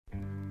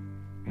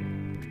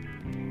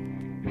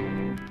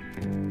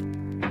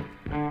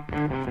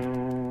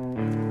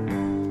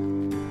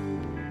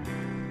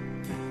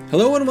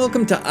Hello and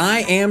welcome to I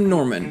Am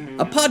Norman,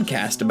 a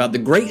podcast about the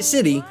great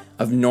city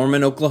of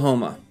Norman,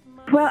 Oklahoma.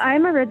 Well,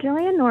 I'm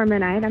originally a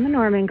Normanite. I'm a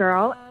Norman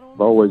girl.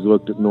 I've always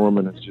looked at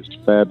Norman as just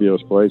a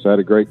fabulous place. I had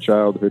a great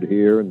childhood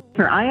here.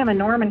 I am a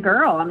Norman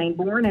girl. I mean,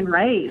 born and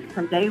raised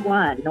from day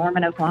one,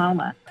 Norman,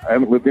 Oklahoma. I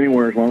haven't lived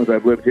anywhere as long as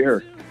I've lived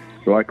here.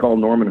 So I call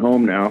Norman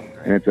home now,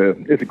 and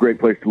it's a great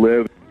place to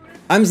live.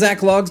 I'm Zach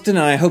Logston, and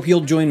I hope you'll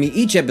join me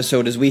each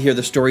episode as we hear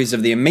the stories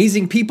of the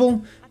amazing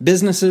people,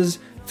 businesses,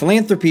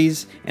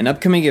 philanthropies, and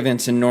upcoming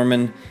events in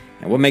Norman,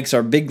 and what makes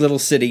our big little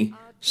city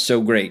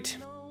so great.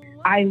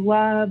 I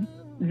love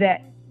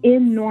that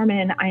in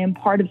Norman, I am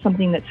part of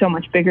something that's so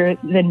much bigger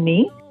than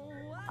me.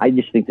 I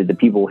just think that the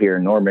people here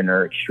in Norman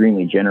are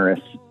extremely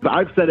generous.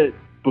 I've said it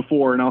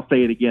before, and I'll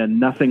say it again.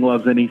 Nothing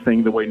loves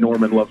anything the way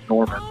Norman loves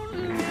Norman.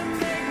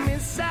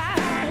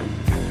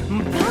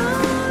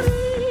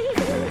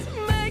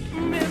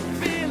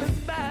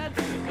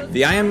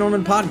 The I Am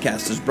Norman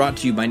podcast is brought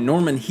to you by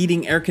Norman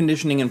Heating, Air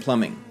Conditioning, and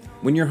Plumbing.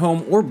 When your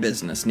home or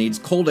business needs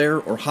cold air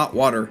or hot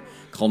water,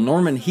 call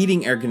Norman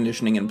Heating, Air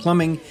Conditioning, and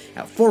Plumbing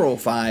at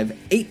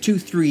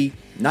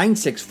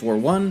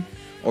 405-823-9641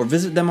 or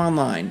visit them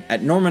online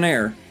at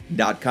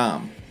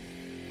normanair.com.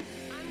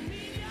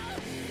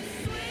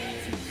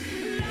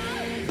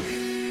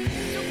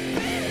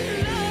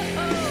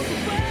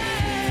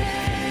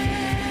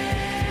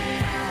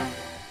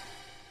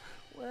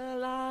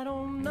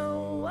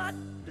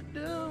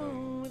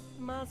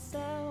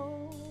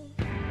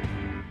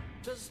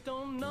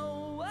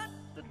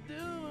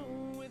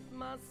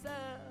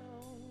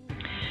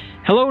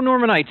 Hello,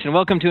 Normanites, and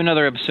welcome to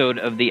another episode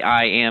of the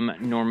I Am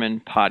Norman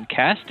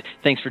podcast.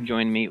 Thanks for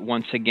joining me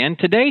once again.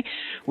 Today,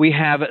 we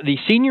have the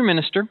senior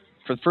minister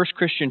for the First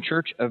Christian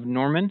Church of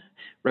Norman,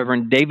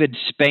 Reverend David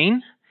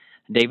Spain.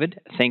 David,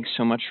 thanks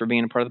so much for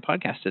being a part of the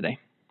podcast today.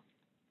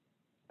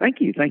 Thank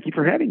you. Thank you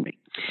for having me.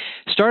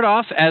 Start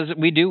off, as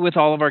we do with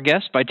all of our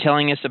guests, by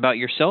telling us about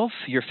yourself,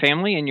 your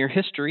family, and your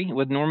history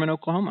with Norman,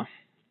 Oklahoma.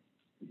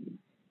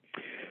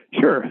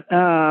 Sure.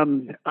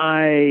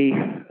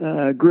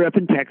 I grew up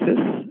in Texas,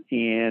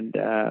 and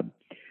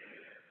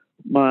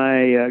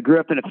grew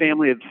up in a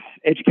family of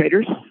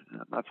educators.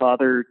 My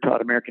father taught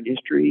American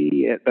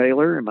history at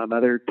Baylor, and my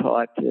mother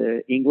taught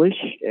English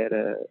at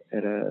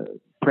a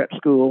prep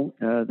school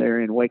there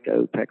in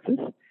Waco, Texas.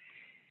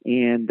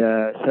 And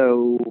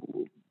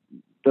so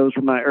those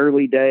were my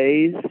early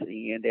days.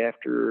 And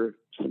after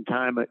some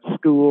time at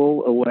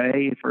school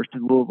away, first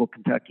in Louisville,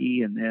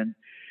 Kentucky, and then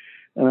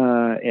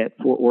at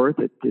Fort Worth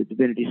at the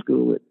Divinity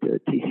School at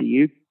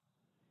TCU.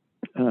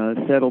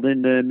 Settled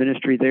into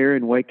ministry there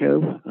in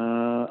Waco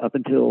up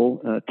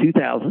until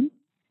 2000.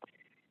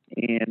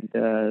 And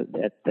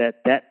at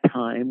that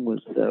time was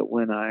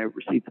when I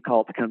received the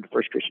call to come to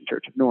First Christian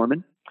Church of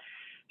Norman.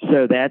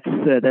 So that's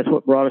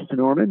what brought us to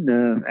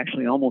Norman,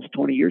 actually almost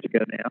 20 years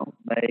ago now,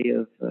 May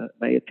of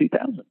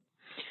 2000.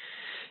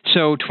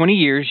 So 20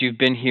 years you've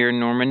been here in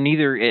Norman.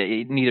 Neither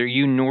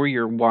you nor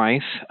your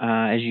wife,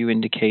 as you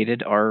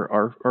indicated,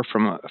 are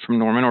from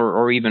Norman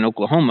or even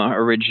Oklahoma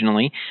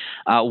originally.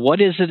 What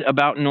is it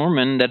about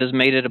Norman that has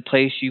made it a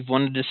place you've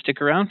wanted to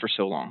stick around for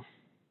so long?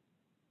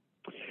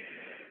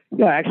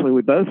 Yeah, actually,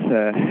 we both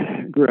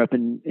grew up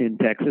in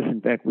Texas.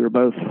 In fact, we were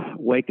both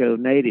Waco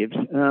natives.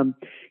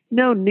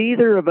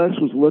 Neither of us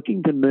was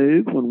looking to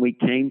move when we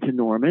came to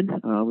Norman.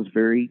 I was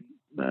very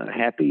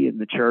happy in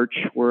the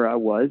church where I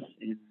was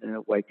in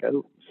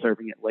Waco,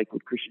 serving at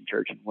Lakewood Christian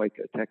Church in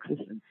Waco,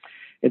 Texas, and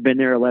had been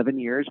there 11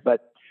 years.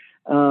 But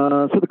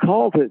so the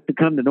call to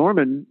come to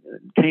Norman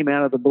came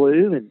out of the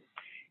blue, and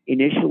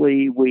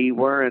initially we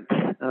weren't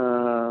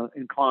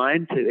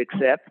inclined to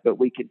accept, but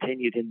we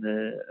continued in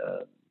the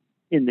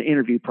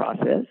interview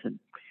process and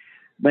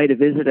made a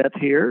visit up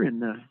here in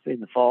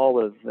the fall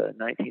of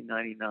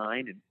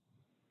 1999, and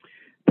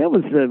that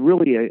was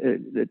really a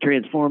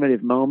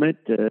transformative moment.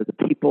 The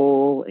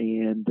people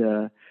and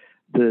the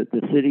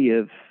city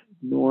of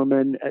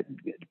Norman.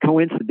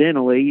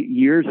 Coincidentally,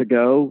 years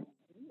ago,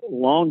 a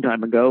long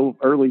time ago,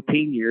 early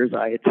teen years,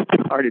 I had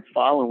started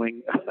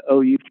following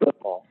OU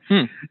football.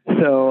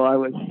 So I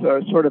was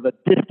sort of a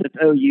distant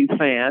OU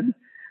fan.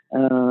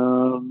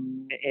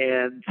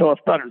 And so I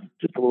thought it was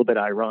just a little bit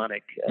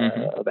ironic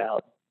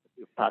about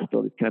the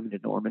possibility of coming to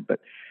Norman.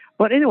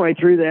 But anyway,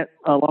 through that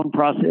long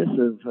process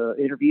of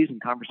interviews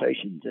and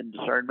conversations and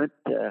discernment,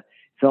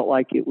 felt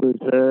like it was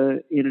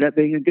ended up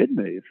being a good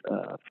move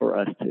for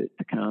us to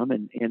come.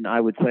 And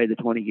I would say the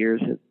 20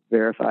 years have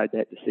verified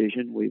that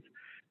decision. We've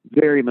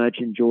very much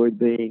enjoyed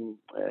being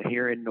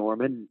here in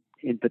Norman,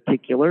 in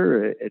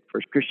particular at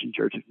First Christian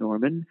Church of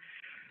Norman.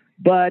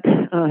 But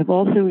I've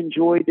also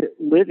enjoyed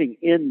living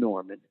in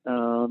Norman.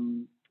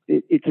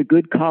 It's a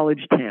good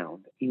college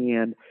town.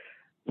 And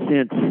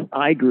since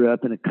I grew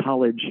up in a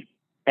college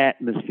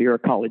atmosphere, a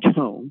college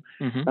home,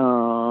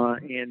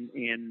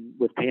 and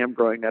with Pam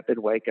growing up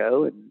in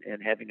Waco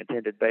and having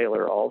attended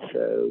Baylor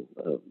also,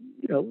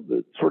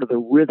 the sort of the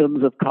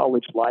rhythms of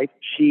college life.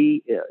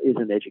 She is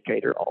an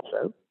educator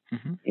also.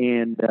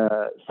 And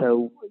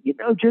so,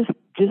 just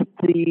just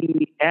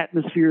the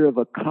atmosphere of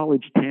a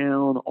college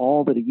town,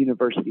 all that a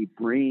university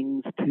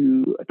brings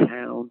to a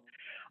town.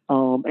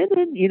 And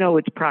then,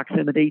 its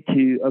proximity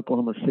to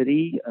Oklahoma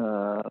City,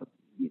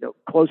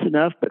 close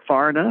enough, but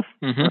far enough.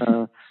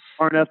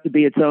 Far enough to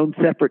be its own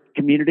separate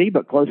community,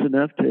 but close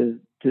enough to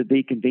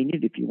be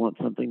convenient if you want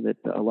something that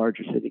a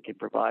larger city can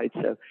provide.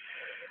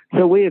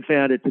 So we have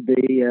found it to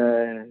be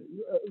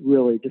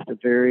really just a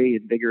very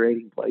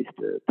invigorating place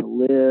to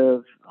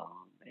live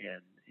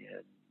and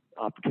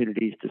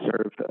opportunities to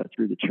serve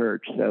through the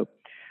church. So,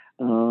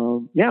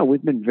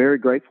 we've been very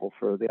grateful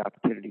for the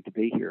opportunity to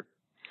be here.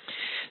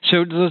 So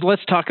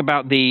let's talk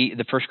about the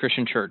First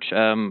Christian Church.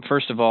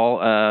 First of all,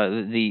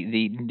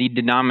 the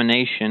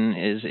denomination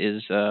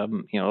is a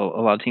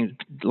lot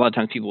of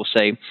times people will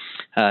say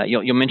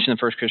you'll mention the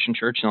First Christian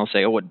Church and they'll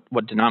say, oh,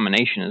 what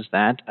denomination is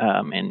that?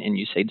 And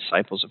you say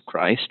Disciples of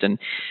Christ, and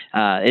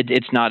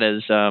it's not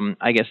as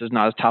it's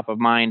not as top of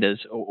mind as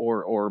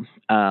or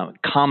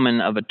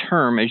common of a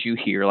term as you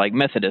hear like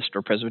Methodist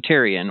or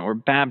Presbyterian or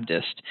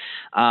Baptist.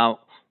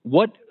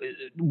 What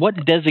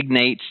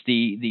designates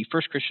the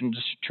First Christian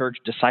Church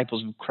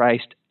Disciples of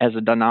Christ as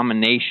a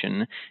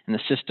denomination and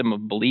the system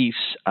of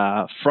beliefs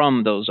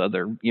from those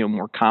other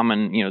more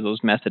common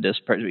those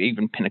Methodist,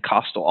 even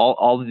Pentecostal,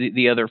 all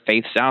the other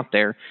faiths out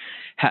there?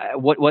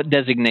 What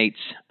designates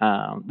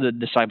the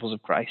Disciples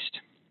of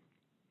Christ?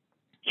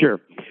 Sure.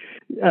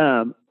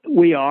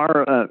 We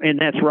are, and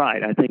that's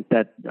right. I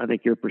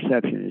think your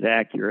perception is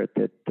accurate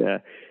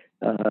that.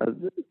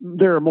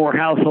 There are more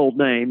household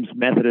names: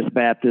 Methodist,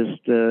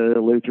 Baptist,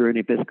 Lutheran,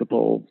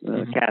 Episcopal,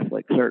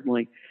 Catholic,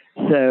 certainly.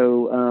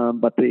 So,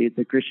 but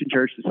the Christian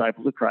Church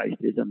Disciples of Christ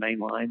is a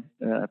mainline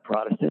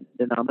Protestant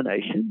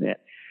denomination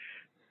that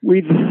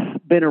we've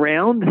been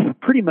around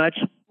pretty much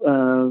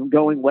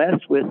going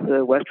west with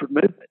the westward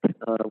movement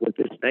with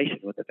this nation,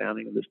 with the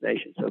founding of this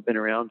nation. So, been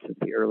around since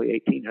the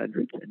early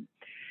 1800s,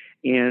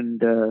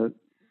 and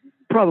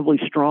probably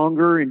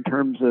stronger in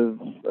terms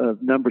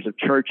of numbers of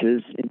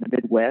churches in the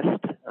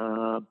Midwest,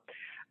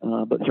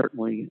 but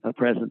certainly a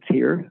presence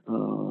here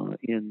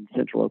in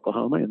central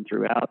Oklahoma and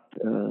throughout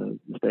the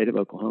state of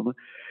Oklahoma.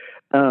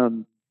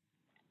 In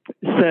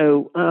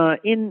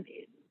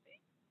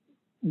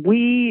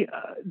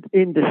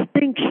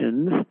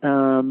distinctions,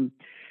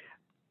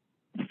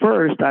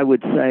 first, I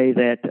would say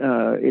that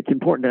it's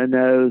important to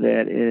know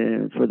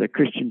that for the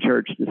Christian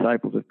Church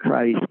Disciples of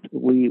Christ,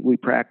 we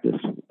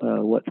practice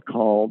what's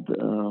called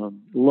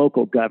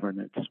local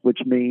governance, which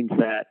means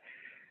that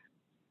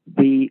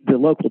the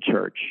local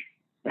church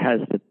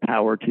has the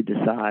power to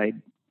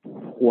decide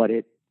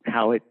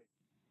how it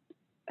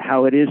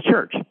is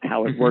church,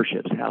 how it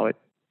worships, how it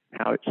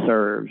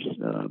serves.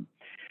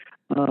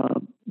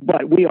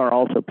 But we are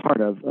also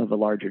part of a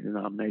larger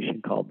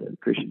denomination called the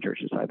Christian Church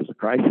Disciples of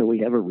Christ. So we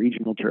have a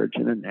regional church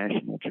and a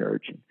national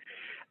church.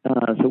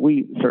 So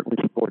we certainly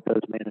support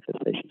those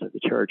manifestations of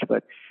the church.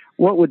 But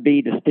what would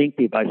be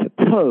distinctive, I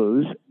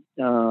suppose,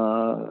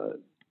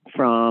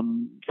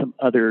 from some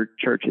other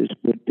churches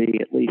would be,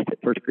 at least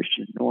at First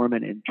Christian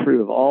Norman and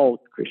true of all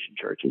Christian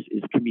churches,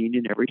 is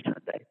communion every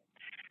Sunday,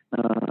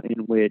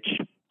 in which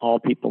all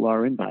people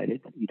are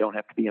invited. You don't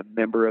have to be a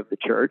member of the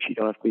church. You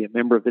don't have to be a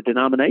member of the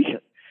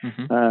denomination.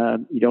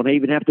 You don't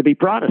even have to be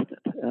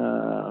Protestant.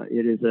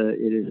 It is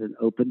an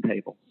open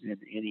table, and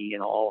any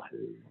and all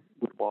who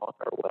would want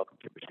are welcome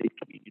to receive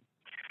communion.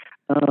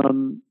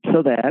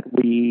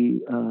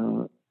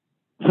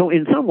 So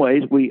in some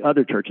ways,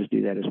 other churches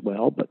do that as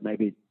well, but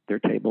maybe their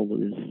table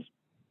is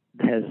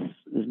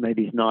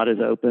not as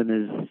open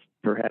as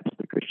perhaps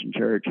the Christian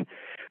church.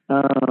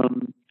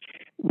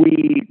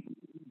 We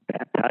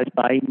baptize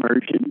by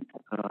immersion,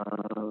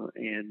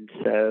 and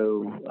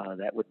so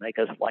that would make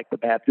us like the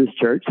Baptist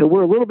church. So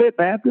we're a little bit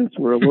Baptist,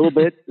 we're a little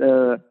bit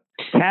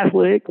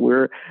Catholic.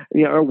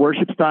 Our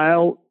worship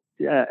style,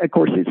 of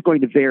course, it's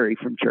going to vary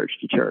from church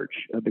to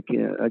church,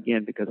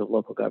 again because of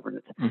local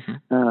governance.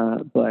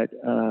 But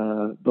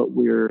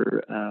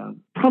we're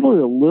probably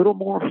a little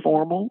more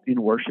formal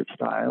in worship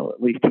style,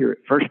 at least here at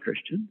First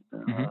Christian,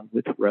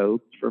 with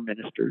robes for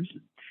ministers.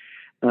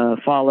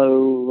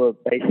 Follow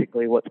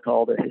basically what's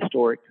called a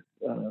historic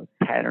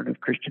pattern of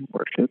Christian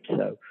worship.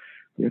 So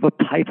we have a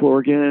pipe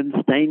organ,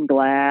 stained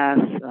glass.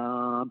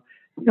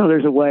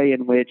 There's a way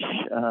in which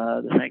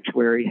the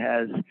sanctuary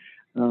has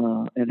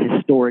an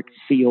historic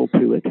feel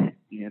to it,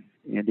 and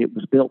it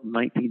was built in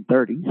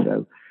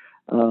 1930.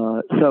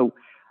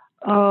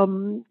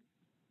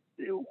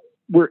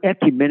 We're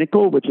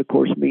ecumenical, which of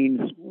course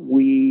means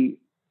we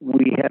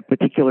have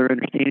particular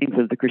understandings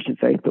of the Christian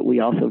faith, but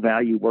we also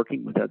value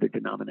working with other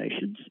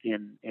denominations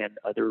and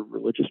other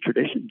religious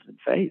traditions and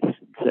faiths.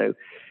 And so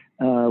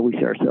we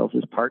see ourselves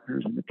as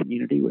partners in the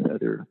community with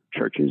other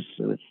churches,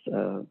 with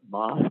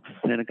mosques,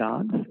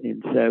 synagogues,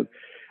 and so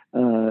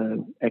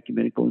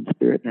ecumenical in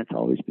spirit, and that's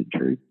always been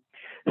true.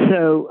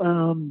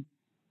 So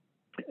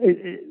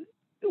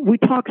we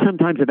talk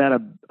sometimes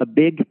about a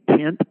big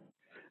tent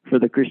for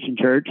the Christian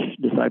church,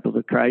 Disciples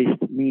of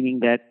Christ, meaning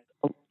that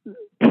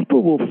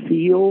people will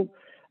feel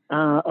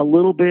a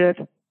little bit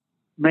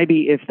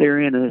maybe if they're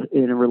in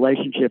a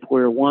relationship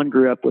where one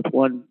grew up with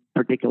one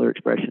particular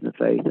expression of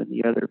faith and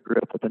the other grew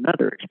up with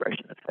another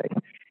expression of faith,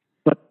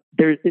 but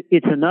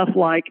it's enough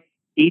like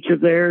each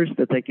of theirs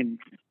that they can,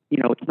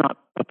 it's not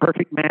a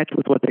perfect match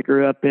with what they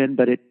grew up in,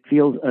 but it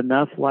feels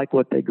enough like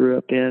what they grew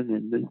up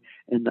in,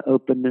 and the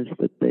openness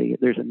that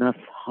there's enough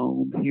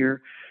home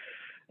here.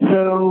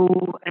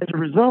 So as a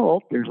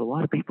result, there's a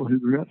lot of people who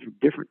grew up from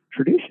different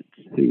traditions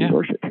who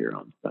worship here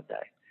on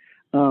Sunday.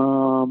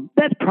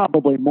 That's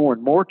probably more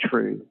and more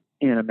true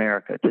in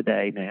America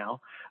today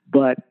now,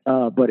 but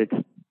it's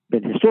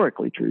been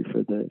historically true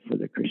for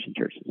the Christian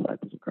Church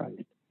Disciples of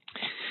Christ.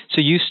 So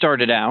you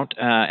started out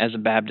as a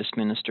Baptist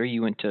minister.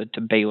 You went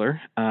to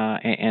Baylor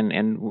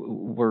and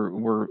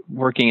were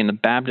working in the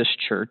Baptist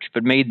church,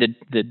 but made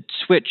the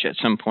switch at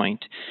some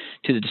point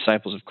to the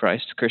Disciples of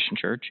Christ, Christian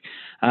Church.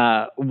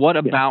 What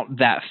about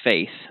that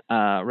faith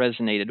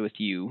resonated with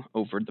you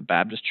over the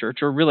Baptist church,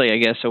 or really, I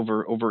guess,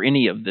 over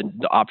any of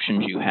the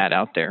options you had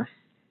out there?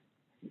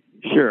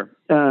 Sure.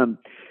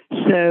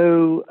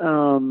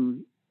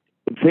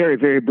 Very,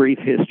 very brief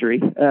history,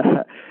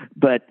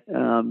 but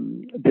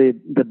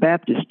the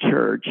Baptist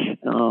Church,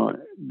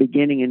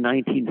 beginning in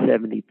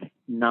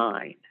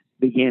 1979,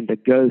 began to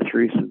go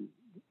through some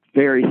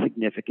very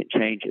significant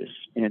changes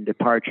and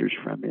departures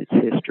from its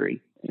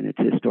history and its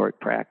historic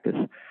practice.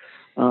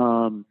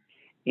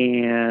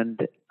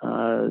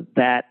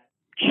 That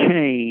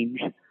change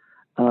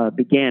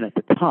began at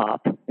the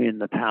top in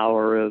the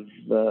power of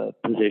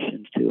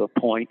positions to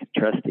appoint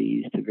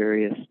trustees to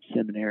various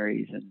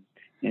seminaries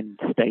and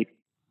state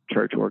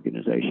church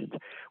organizations.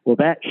 Well,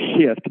 that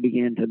shift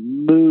began to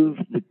move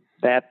the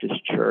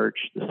Baptist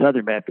Church, the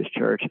Southern Baptist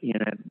Church, in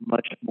a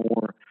much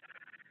more,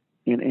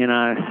 and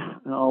I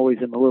always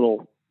am a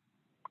little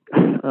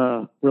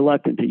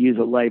reluctant to use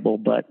a label,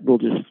 but we'll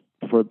just,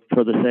 for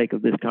the sake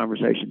of this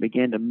conversation,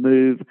 begin to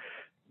move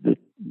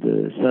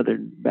the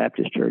Southern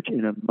Baptist Church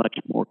in a much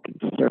more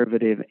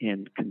conservative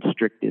and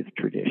constrictive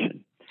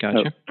tradition.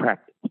 Gotcha.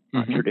 Practice,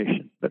 not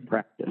tradition, but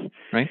practice.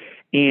 Right.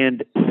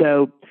 And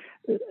so,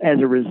 as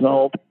a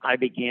result, I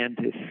began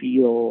to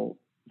feel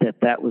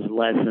that was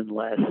less and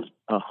less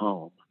a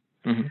home.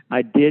 Mm-hmm.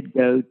 I did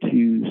go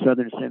to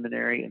Southern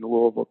Seminary in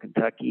Louisville,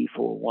 Kentucky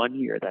for 1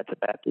 year. That's a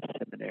Baptist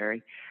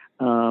seminary,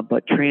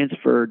 but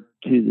transferred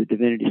to the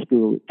Divinity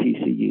School at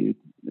TCU,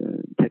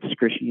 Texas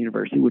Christian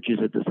University, which is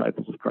a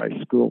Disciples of Christ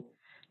school,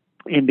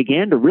 and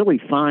began to really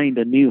find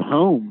a new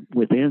home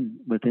within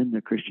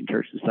the Christian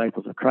Church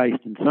Disciples of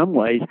Christ. In some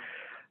ways,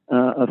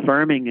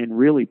 affirming and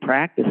really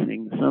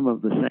practicing some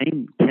of the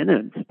same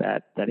tenets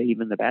that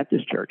even the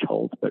Baptist Church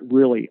holds, but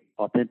really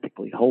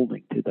authentically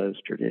holding to those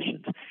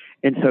traditions.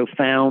 And so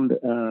found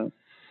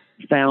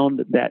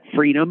that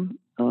freedom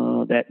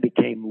that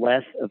became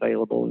less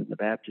available in the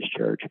Baptist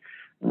Church,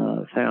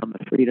 found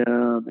the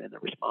freedom and the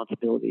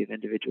responsibility of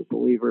individual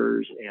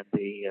believers and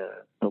the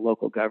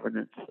local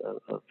governance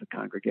of the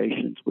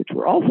congregations, which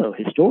were also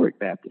historic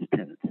Baptist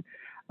tenets,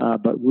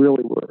 but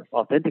really were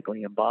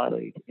authentically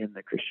embodied in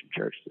the Christian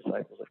Church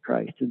Disciples of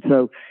Christ. And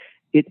so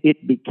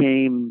it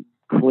became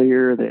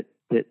clear that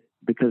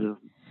because of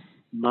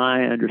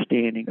my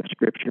understanding of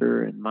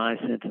Scripture and my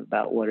sense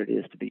about what it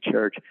is to be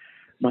church,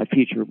 my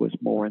future was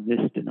more in this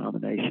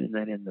denomination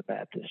than in the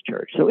Baptist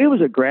Church. So it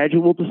was a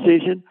gradual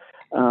decision,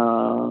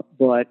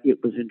 but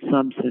it was in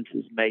some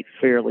senses made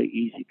fairly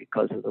easy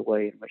because of the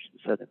way in which the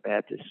Southern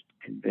Baptist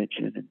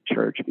Convention and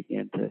Church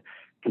began to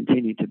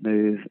continue to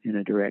move in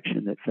a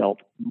direction that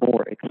felt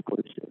more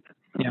exclusive.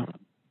 Yeah.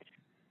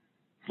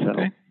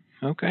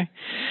 Okay.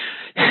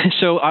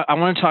 So I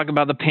want to talk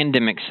about the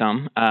pandemic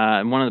some.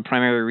 One of the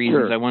primary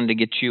reasons I wanted to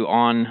get you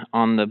on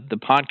the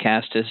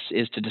podcast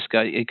is to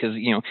discuss, because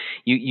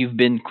you've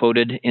been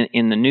quoted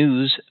in the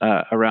news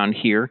around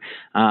here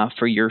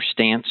for your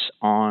stance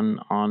on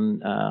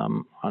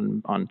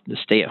the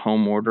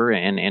stay-at-home order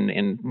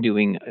and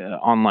doing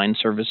online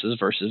services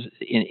versus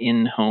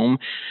in home.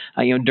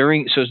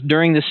 During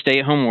the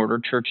stay-at-home order,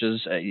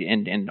 churches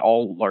and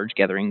all large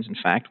gatherings, in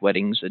fact,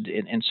 weddings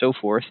and so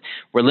forth,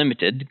 were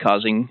limited,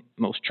 causing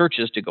most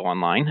churches to go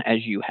online,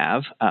 as you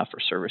have for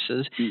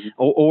services,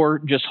 or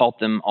just halt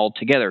them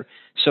altogether.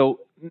 So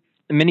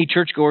many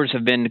churchgoers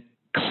have been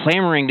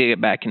clamoring to get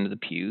back into the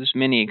pews,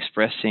 many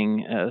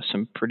expressing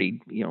some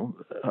pretty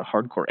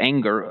hardcore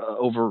anger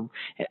over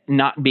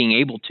not being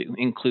able to,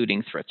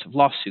 including threats of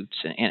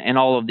lawsuits and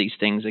all of these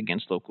things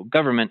against local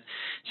government,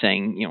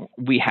 saying you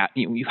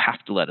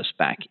have to let us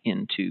back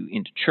into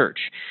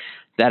church.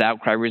 That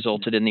outcry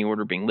resulted in the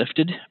order being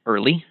lifted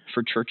early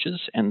for churches,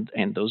 and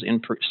those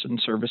in-person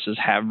services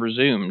have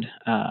resumed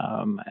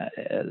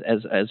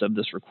as of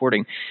this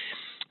recording.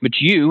 But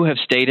you have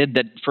stated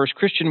that First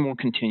Christian will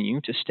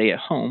continue to stay at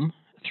home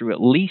through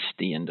at least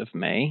the end of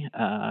May.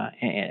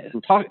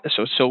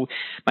 So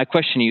my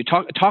question to you,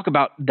 talk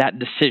about that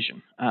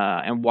decision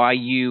and why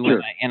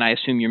you, and I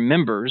assume your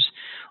members,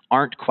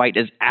 aren't quite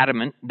as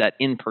adamant that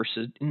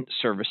in-person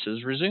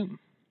services resume.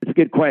 It's a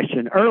good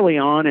question. Early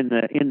on in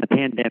the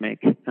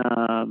pandemic,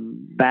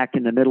 back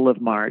in the middle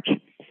of March,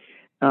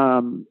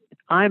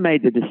 I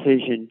made the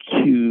decision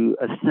to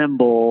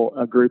assemble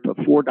a group of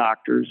 4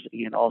 doctors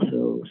and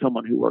also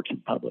someone who works in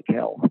public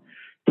health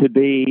to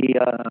be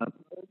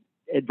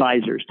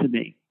advisors to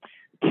me,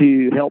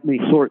 to help me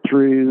sort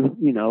through,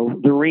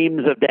 the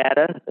reams of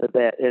data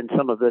and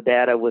some of the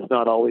data was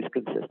not always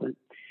consistent.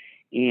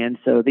 And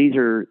so these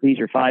are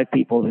 5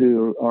 people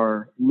who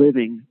are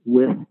living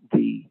with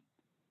the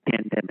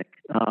pandemic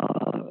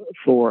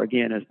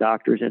as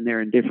doctors, and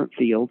they're in different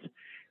fields,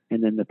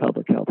 and then the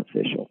public health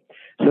official.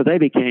 So they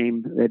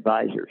became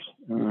advisors.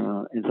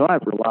 And so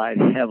I've relied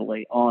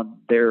heavily on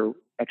their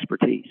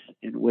expertise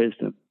and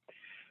wisdom.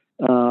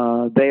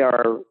 They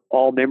are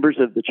all members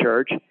of the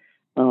church.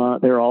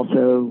 They're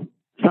also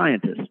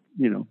scientists,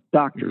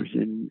 doctors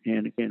and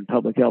again,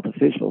 public health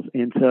officials.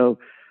 And so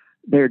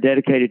they're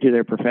dedicated to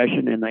their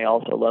profession, and they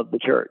also love the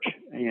church.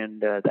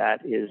 And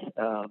that is,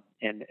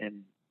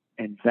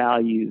 and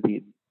value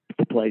the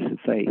place of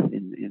faith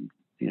in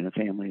a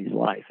family's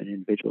life, an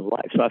individual's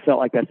life. So I felt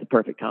like that's the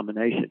perfect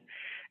combination.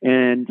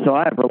 And so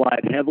I've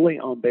relied heavily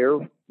on their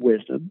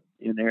wisdom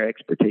and their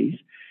expertise.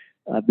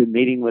 I've been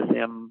meeting with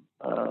them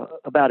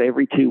about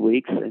every 2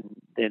 weeks, and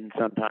then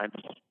sometimes,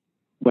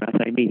 when I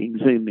say meeting,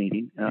 Zoom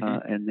meeting,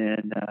 and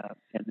then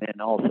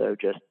also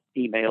just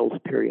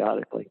emails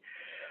periodically.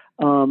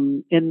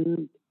 And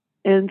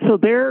so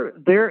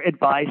their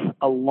advice,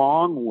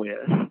 along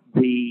with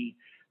the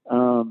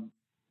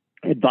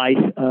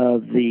advice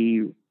of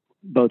the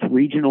both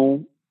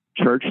regional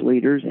church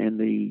leaders and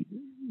the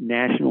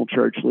national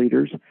church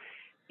leaders,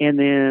 and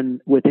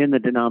then within the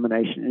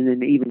denomination, and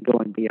then even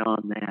going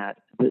beyond that,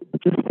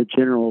 just the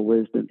general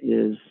wisdom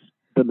is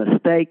the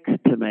mistake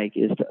to make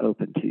is to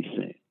open too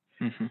soon.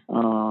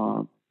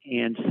 Mm-hmm.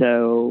 And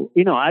so,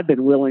 I've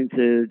been willing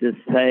to just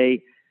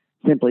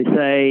simply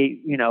say,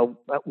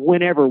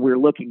 whenever we're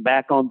looking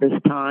back on this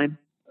time,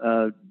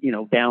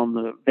 down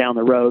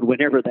the road,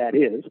 whenever that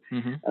is,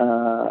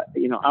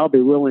 mm-hmm. I'll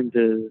be willing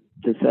to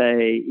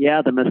say,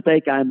 yeah, the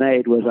mistake I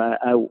made was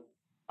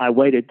I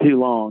waited too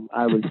long.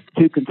 I was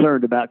too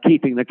concerned about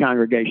keeping the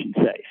congregation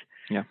safe.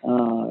 Yeah.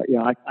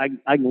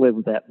 I can live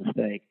with that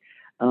mistake.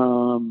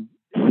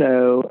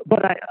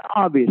 But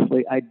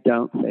I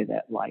don't say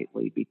that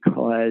lightly,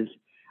 because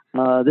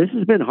this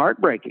has been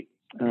heartbreaking.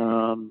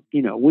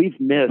 We've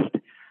missed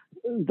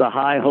the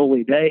high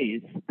holy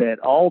days that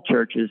all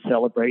churches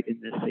celebrate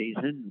in this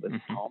season, with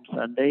mm-hmm. Palm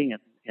Sunday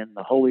and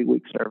the Holy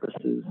Week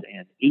services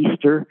and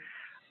Easter.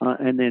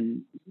 And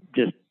then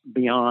just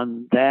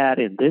beyond that,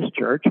 in this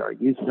church, our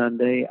Youth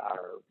Sunday,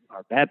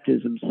 our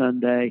Baptism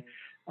Sunday,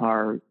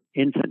 our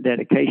Infant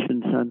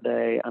Dedication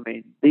Sunday. I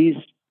mean,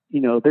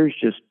 there's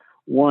just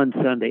one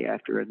Sunday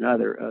after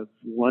another of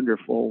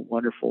wonderful,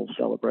 wonderful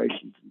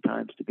celebrations and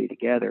times to be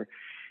together.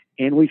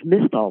 And we've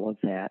missed all of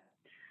that.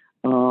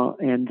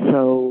 And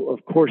so,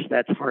 of course,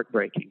 that's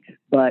heartbreaking.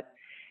 But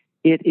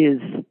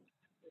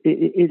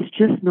it's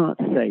just not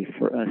safe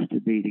for us to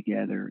be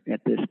together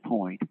at this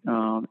point.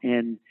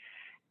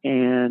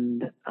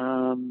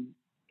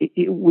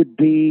 It would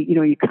be,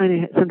 you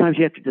kind of, sometimes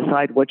you have to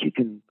decide what you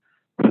can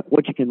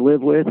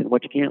live with and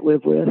what you can't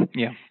live with.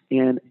 Yeah.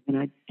 And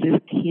I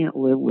just can't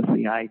live with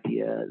the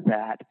idea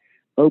that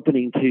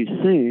opening too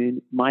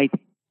soon might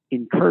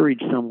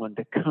encourage someone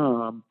to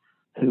come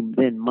who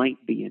then might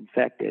be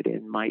infected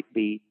and might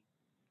be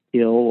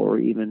ill or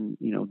even,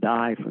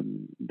 die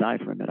from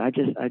it. I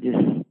just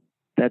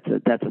that's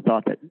a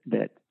thought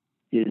that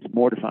is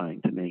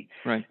mortifying to me.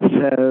 Right.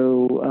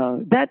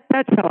 So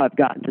that's how I've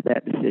gotten to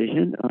that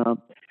decision.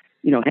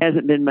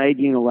 Hasn't been made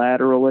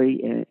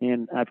unilaterally,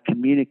 and I've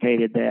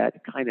communicated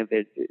that kind of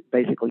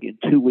basically in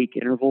 2-week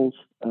intervals,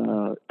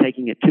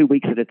 taking it 2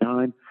 weeks at a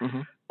time.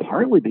 Mm-hmm.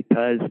 Partly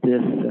because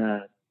this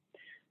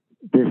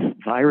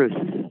virus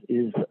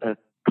is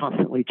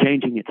constantly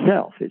changing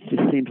itself. It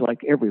just seems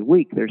like every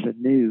week there's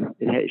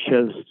it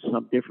shows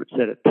some different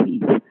set of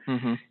teeth.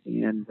 Mm-hmm.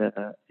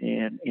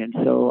 And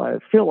so I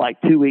feel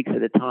like 2 weeks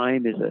at a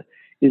time is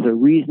a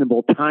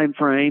reasonable time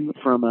frame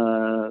from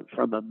a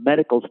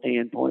medical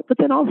standpoint, but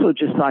then also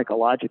just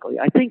psychologically.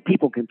 I think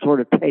people can sort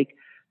of take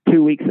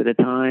 2 weeks at a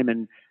time,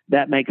 and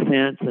that makes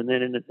sense. And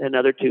then in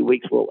another 2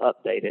 weeks we'll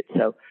update it.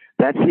 So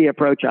that's the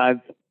approach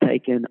I've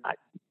taken. I'm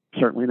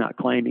certainly not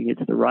claiming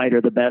it's the right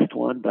or the best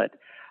one, but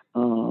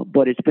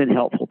it's been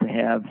helpful to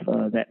have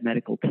that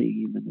medical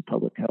team and the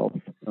public health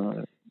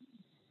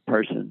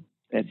person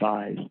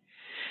advise.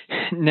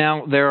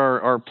 Now, there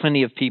are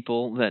plenty of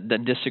people that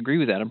disagree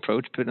with that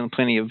approach, but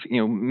plenty of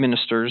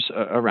ministers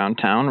around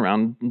town,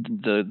 around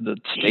the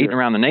state, sure.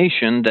 around the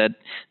nation that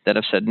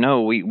have said,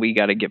 no, we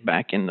got to get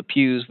back in the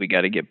pews, we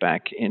got to get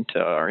back into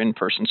our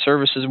in-person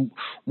services.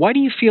 Why do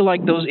you feel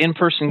like those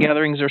in-person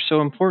gatherings are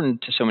so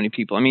important to so many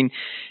people? I mean,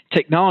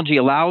 technology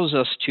allows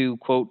us to,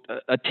 quote,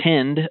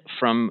 attend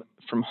from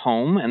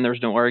home, and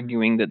there's no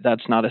arguing that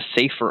that's not a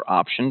safer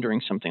option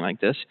during something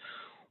like this.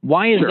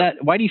 Why is sure.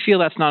 that? Why do you feel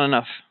that's not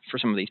enough for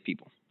some of these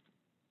people?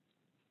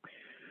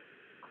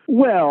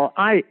 Well,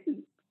 I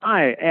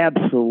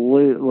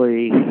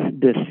absolutely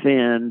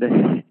defend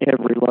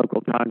every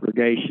local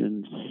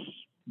congregation's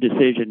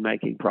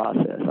decision-making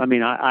process. I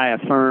mean, I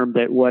affirm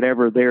that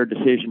whatever their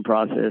decision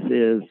process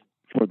is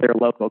for their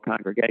local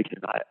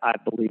congregation, I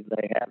believe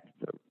they have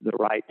the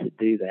right to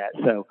do that.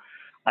 So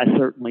I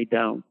certainly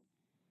don't.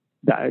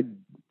 I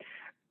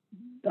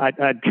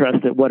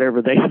trust that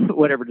whatever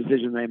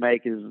decision they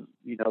make is,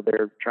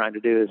 they're trying to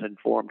do as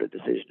informed a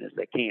decision as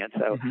they can.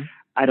 So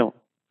I don't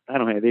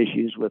have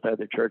issues with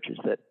other churches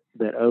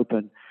that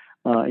open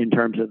in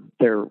terms of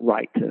their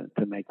right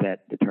to make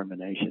that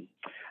determination.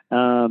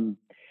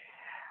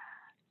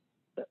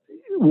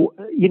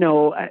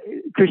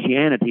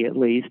 Christianity, at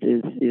least,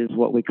 is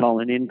what we call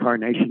an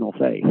incarnational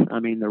faith. I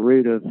mean, the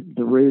root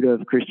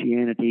of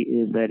Christianity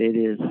is that it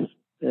is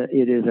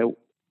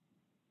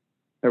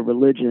a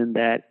religion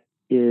that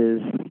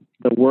is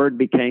the Word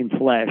became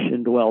flesh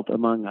and dwelt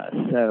among us.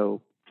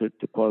 So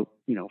to quote,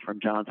 from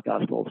John's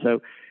Gospel.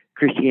 So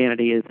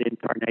Christianity is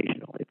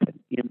incarnational. It's an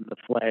in the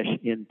flesh,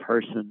 in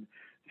person,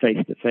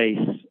 face-to-face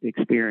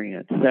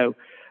experience. So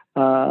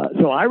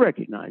I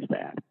recognize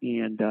that,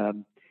 and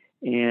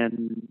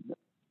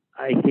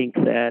I think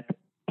that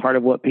part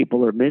of what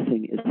people are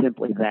missing is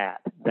simply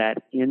that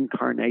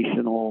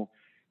incarnational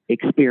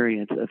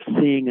experience of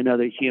seeing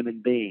another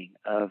human being,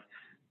 of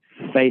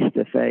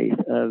face-to-face,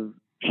 of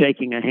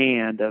shaking a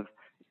hand, of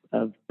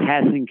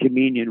passing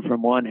communion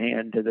from one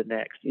hand to the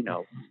next,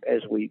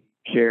 as we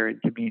share in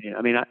communion.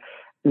 I mean,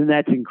 and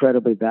that's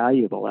incredibly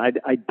valuable.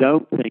 I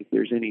don't think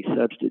there's any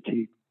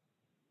substitute.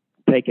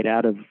 Take it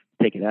out of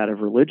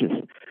religious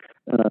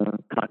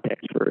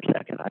context for a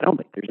second. I don't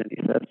think there's any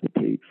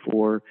substitute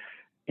for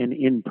an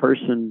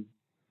in-person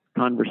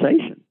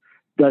conversation.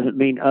 Doesn't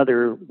mean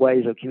other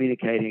ways of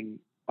communicating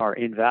are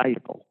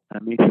invaluable. I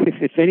mean,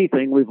 if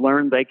anything, we've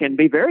learned they can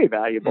be very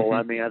valuable.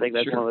 I mean, I think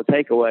that's one of the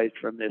takeaways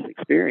from this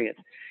experience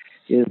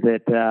is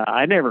that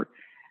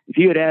if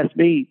you had asked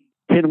me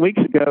 10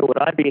 weeks ago, would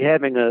I be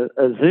having a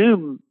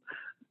Zoom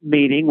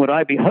meeting? Would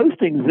I be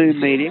hosting Zoom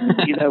meetings?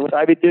 Would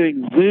I be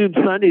doing Zoom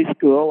Sunday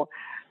school?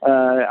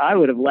 I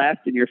would have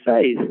laughed in your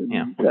face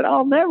and said,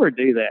 I'll never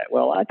do that.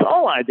 Well, that's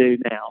all I do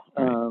now.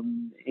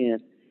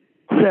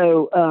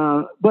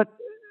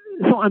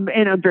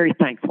 I'm very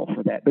thankful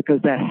for that,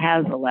 because that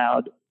has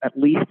allowed at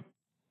least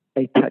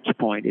a touch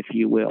point, if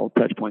you will.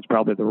 Touch point's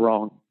probably the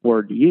wrong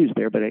word to use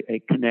there, but a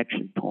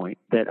connection point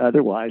that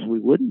otherwise we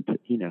wouldn't,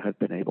 have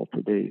been able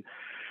to do.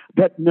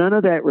 But none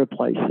of that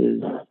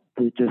replaces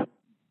just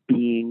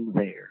being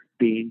there,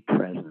 being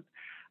present.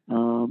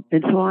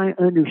 And so I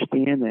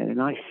understand that,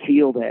 and I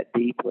feel that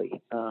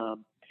deeply.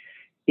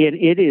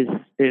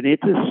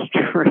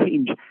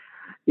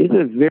 It's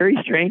a very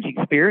strange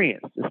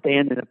experience to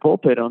stand in a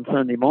pulpit on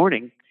Sunday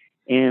morning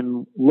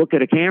and look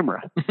at a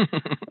camera,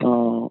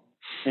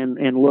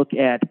 and look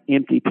at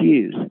empty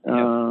pews.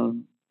 I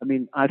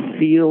mean, I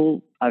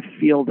feel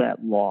that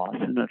loss,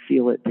 and I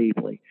feel it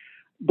deeply.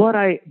 But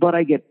I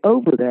get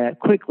over that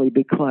quickly,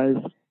 because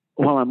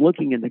while I'm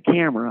looking in the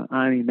camera,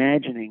 I'm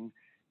imagining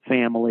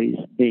families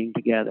being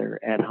together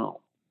at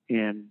home,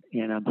 and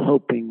I'm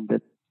hoping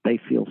that they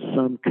feel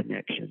some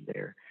connection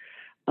there.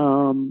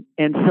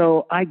 And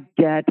so I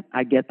get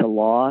the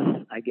loss.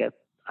 I get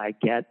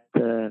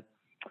some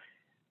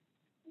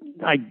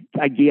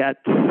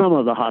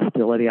of the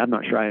hostility. I'm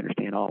not sure I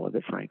understand all of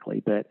it,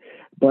 frankly, but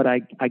I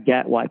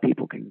get why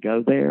people can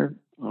go there.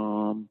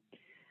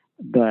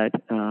 But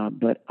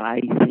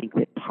I think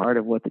that part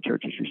of what the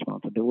church's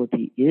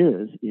responsibility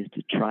is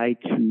to try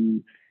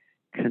to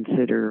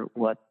consider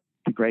what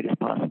the greatest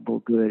possible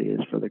good is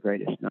for the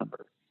greatest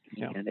number.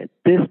 Yeah. And at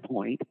this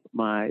point,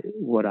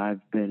 what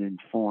I've been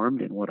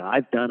informed and what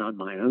I've done on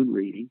my own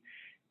reading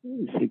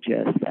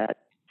suggests that,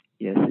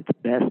 yes, it's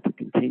best to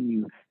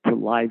continue to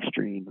live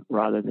stream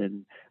rather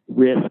than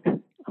risk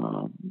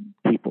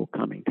people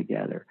coming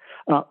together.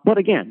 But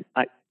again,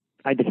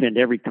 I defend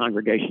every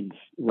congregation's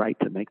right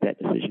to make that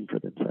decision for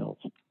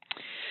themselves.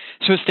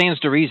 So it stands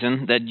to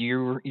reason that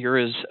you're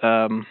as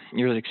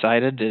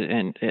excited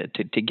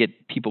to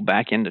get people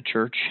back into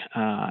church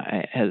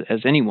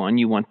as anyone.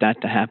 You want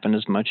that to happen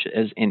as much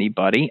as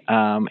anybody.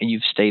 And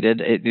you've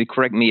stated,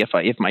 correct me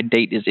if my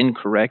date is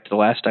incorrect. The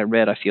last I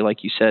read, I feel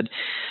like you said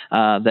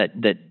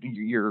that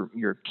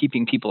you're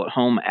keeping people at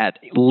home at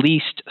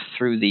least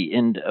through the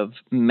end of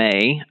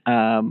May.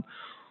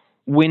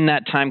 When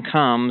that time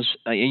comes,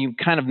 you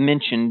kind of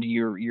mentioned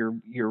your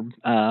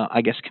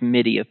I guess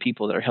committee of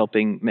people that are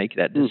helping make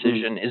that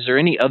decision. Mm-hmm. Is there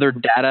any other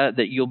data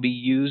that you'll be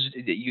used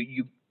that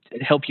you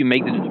help you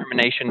make the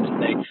determination to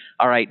say,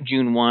 all right,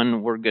 June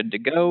 1, we're good to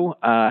go?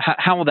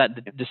 How will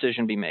that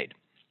decision be made?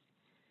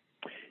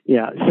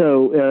 Yeah.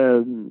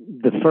 So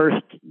the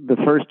first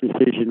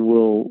decision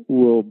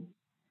or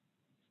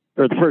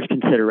the first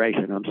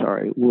consideration,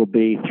 will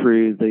be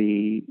through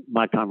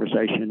my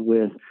conversation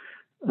with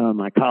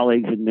my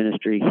colleagues in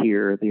ministry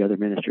here, the other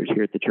ministers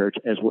here at the church,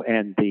 as well,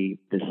 and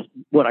this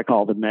what I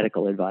call the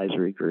medical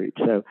advisory group.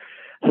 So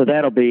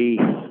that'll be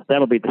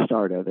the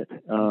start of it.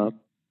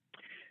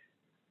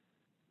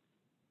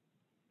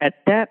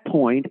 At that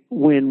point,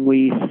 when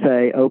we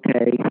say,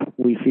 okay,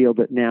 we feel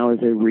that now is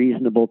a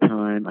reasonable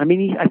time. I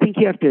mean, I think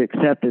you have to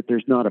accept that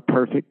there's not a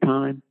perfect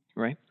time.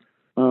 Right.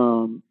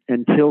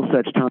 Until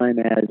such time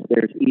as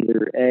there's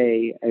either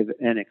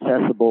an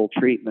accessible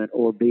treatment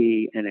or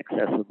B, an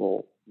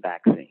accessible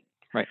vaccine.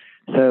 Right.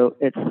 So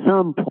at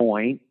some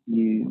point,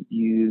 you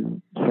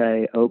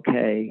say,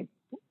 okay,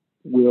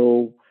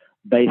 we'll,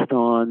 based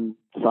on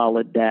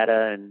solid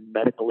data and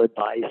medical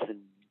advice and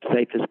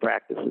safest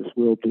practices,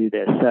 we'll do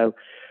this.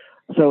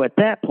 So at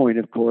that point,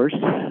 of course,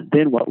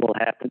 then what will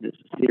happen is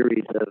a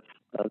series of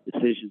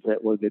decisions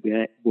that will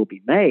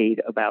be made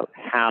about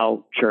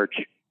how church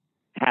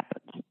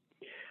happens.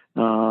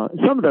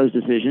 Some of those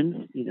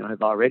decisions,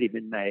 have already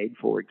been made.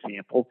 For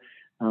example,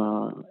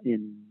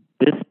 in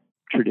this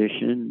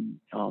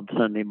tradition on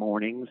Sunday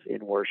mornings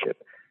in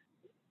worship,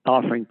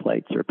 offering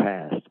plates are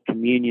passed,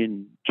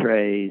 communion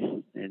trays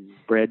and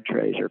bread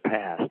trays are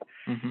passed.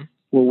 Mm-hmm.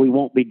 Well, we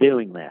won't be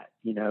doing that.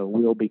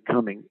 We'll be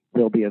coming.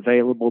 They'll be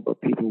available, but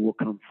people will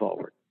come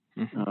forward.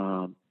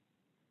 Mm-hmm.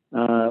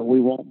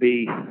 We won't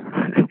be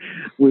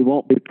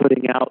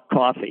putting out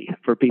coffee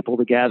for people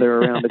to gather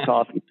around a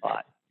coffee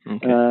pot.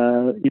 Okay.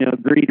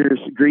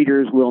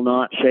 Greeters will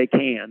not shake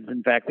hands.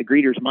 In fact, the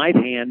greeters might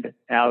hand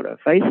out a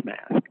face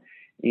mask,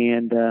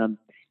 and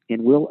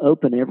we'll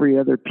open every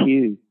other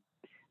pew.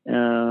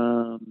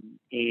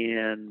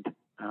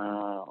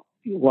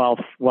 While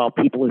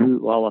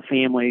a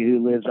family who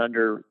lives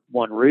under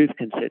one roof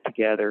can sit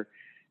together,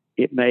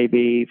 it may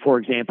be, for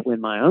example,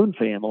 in my own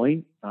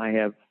family, I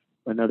have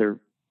another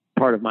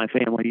part of my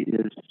family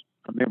is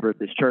a member of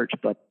this church,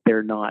 but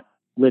they're not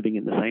living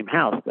in the same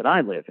house that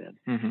I live in.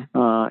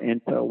 Mm-hmm.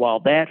 And so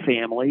while that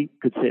family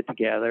could sit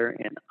together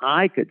and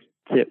I could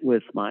sit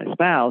with my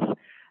spouse,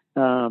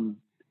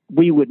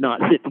 we would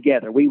not sit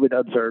together. We would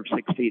observe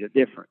 6 feet of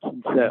difference,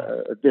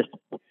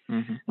 distance.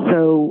 Mm-hmm.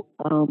 So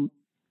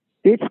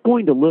it's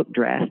going to look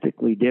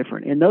drastically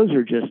different. And those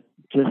are just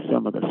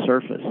some of the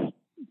surface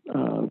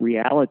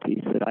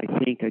realities that I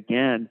think,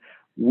 again,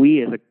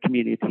 we as a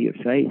community of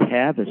faith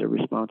have as a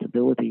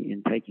responsibility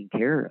in taking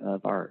care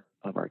of our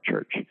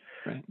church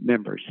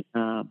members.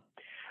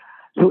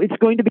 So it's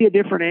going to be a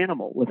different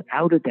animal,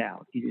 without a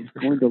doubt. It is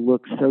going to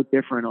look so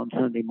different on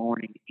Sunday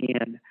morning.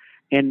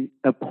 And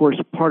of course,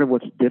 part of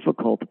what's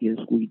difficult is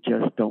we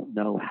just don't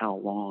know how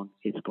long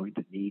it's going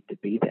to need to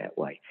be that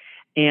way.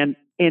 And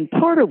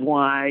part of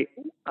why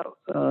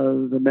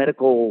the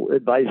medical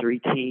advisory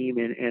team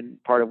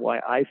and part of why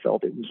I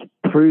felt it was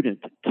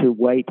prudent to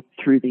wait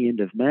through the end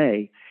of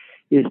May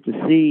is to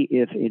see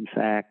if, in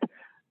fact,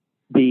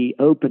 the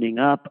opening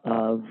up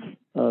of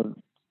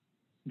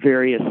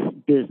various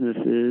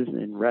businesses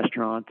and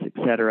restaurants, et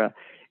cetera,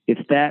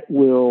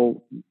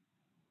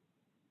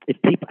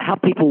 how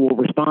people will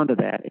respond to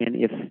that, and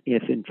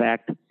if in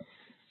fact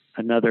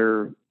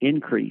another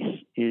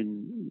increase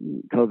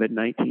in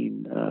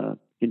COVID-19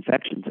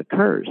 infections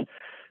occurs.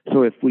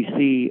 So if we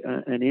see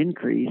an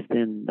increase,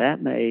 then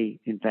that may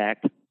in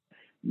fact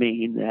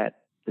mean that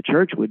the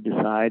church would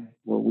decide,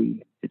 well,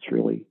 it's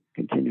really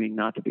continuing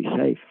not to be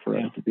safe for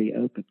us to be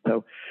open.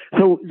 So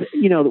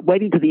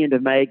waiting to the end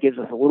of May gives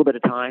us a little bit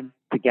of time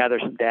to gather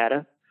some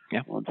data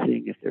on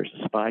seeing if there's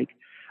a spike.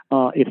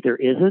 If there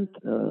isn't,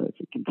 if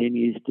it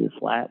continues to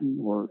flatten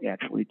or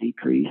actually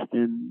decrease,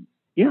 then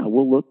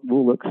we'll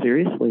look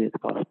seriously at the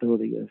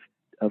possibility of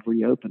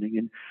reopening,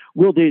 and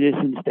we'll do this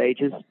in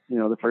stages.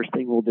 The first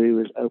thing we'll do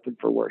is open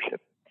for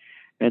worship,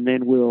 and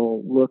then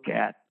we'll look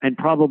at and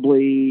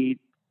probably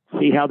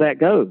see how that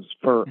goes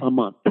for a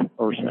month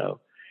or so,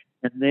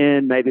 and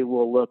then maybe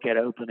we'll look at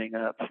opening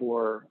up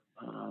for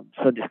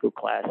Sunday school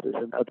classes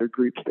and other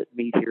groups that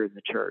meet here in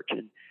the church.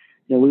 And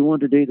we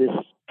want to do this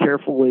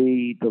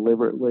carefully,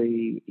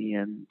 deliberately,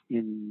 and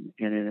in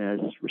as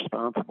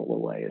responsible a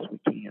way as we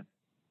can.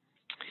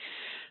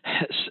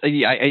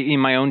 In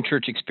my own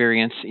church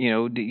experience,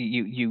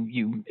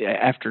 you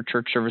after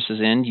church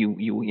services end,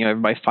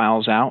 everybody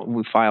files out.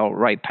 We file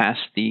right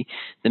past the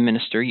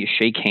minister. You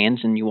shake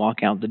hands and you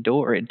walk out the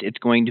door. It's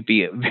going to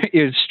be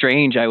it's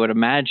strange, I would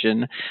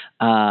imagine,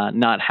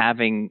 not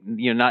having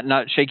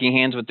not shaking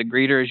hands with the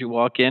greeter as you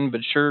walk in,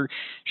 but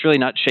surely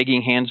not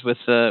shaking hands with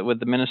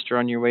the minister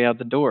on your way out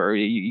the door.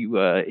 You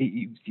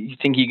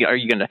think are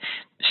you going to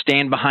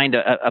stand behind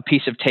a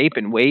piece of tape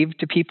and wave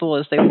to people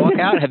as they walk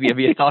out? Have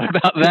you thought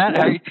about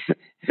that?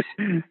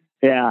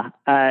 Yeah,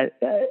 I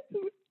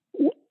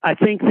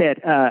think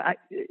that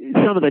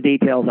some of the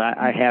details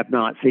I have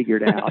not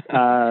figured out.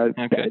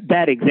 Okay.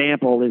 That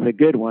example is a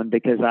good one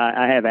because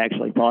I have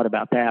actually thought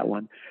about that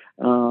one.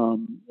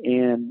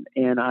 And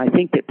I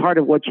think that part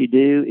of what you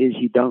do is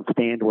you don't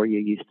stand where you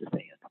used to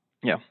stand.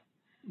 Yeah.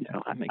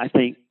 I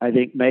think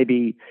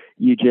maybe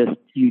you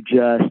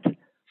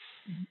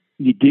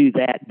do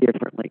that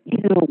differently.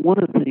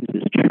 One of the things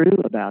that's true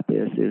about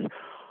this is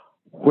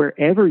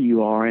wherever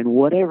you are and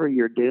whatever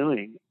you're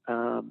doing,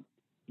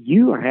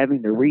 you are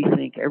having to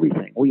rethink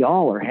everything. We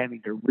all are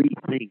having to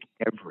rethink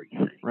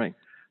everything. Right.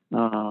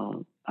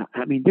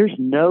 There's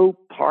no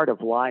part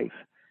of life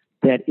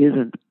that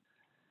isn't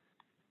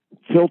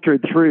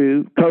filtered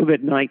through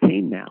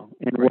COVID-19 now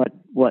and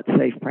what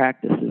safe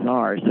practices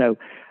are. So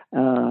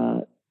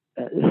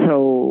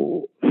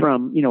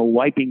from,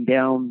 wiping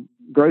down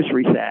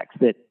grocery sacks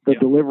that the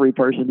delivery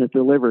person has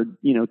delivered,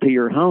 to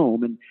your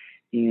home,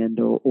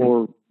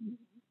 or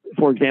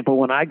for example,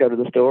 when I go to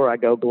the store, I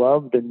go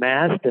gloved and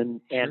masked,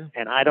 and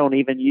I don't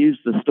even use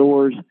the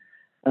store's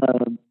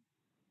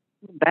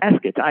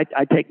baskets.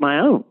 I take my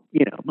own,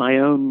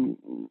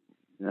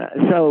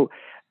 so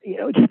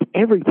just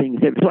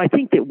everything's different. So I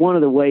think that one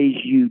of the ways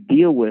you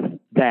deal with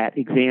that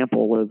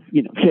example of,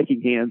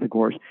 shaking hands, of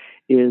course,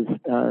 is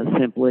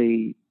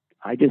simply,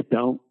 I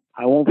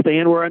won't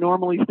stand where I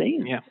normally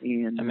stand. Yeah,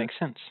 and that makes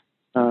sense.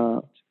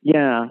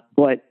 Yeah,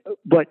 but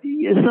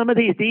some of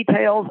these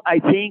details, I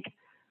think,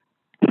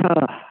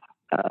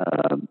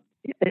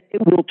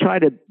 we'll try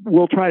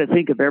to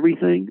think of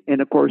everything,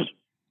 and of course,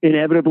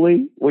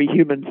 inevitably, we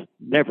humans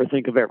never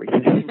think of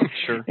everything.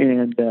 Sure.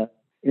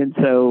 And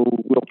so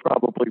we'll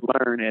probably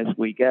learn as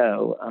we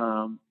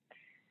go.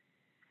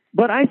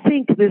 But I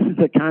think this is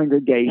a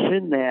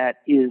congregation that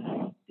is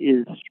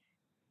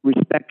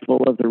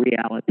respectful of the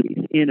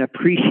realities and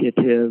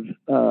appreciative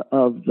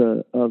of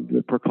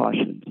the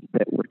precautions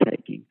that we're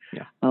taking.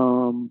 Yeah.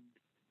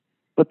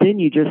 But then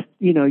you just,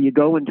 you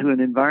go into an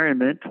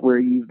environment where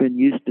you've been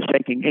used to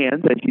shaking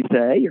hands, as you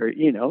say, or,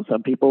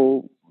 some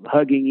people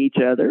hugging each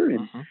other,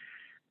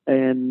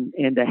 and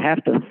to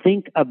have to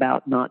think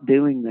about not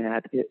doing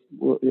that, it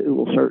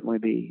will certainly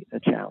be a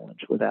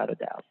challenge, without a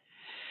doubt.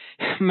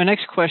 My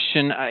next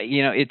question,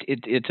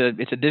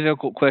 it's a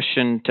difficult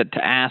question to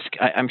ask.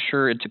 I'm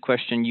sure it's a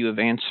question you have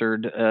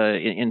answered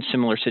in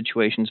similar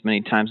situations many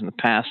times in the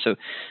past.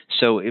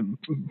 So it,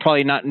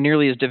 probably not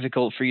nearly as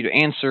difficult for you to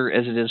answer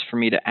as it is for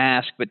me to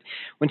ask. But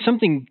when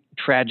something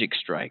tragic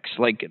strikes,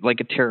 like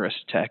a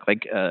terrorist attack,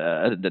 like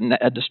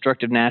a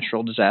destructive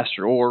natural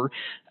disaster, or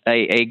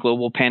a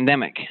global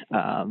pandemic,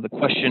 the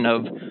question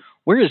of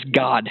where is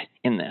God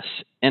in this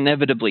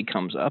inevitably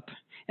comes up.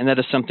 And that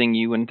is something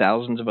you and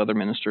thousands of other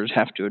ministers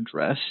have to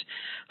address.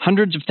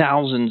 Hundreds of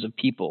thousands of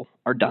people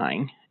are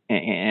dying,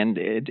 and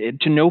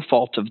to no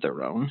fault of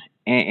their own.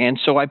 And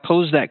so I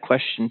pose that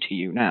question to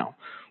you now.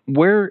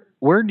 Where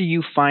do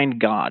you find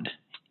God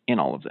in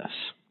all of this?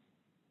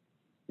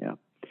 Yeah.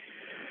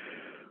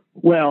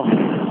 Well,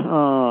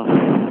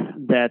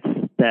 that's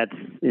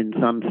in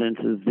some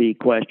senses the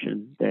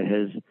question that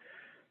has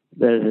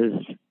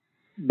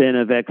been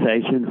a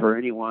vexation for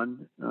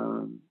anyone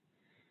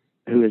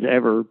who has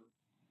ever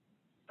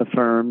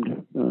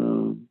affirmed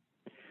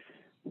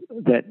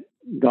that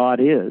God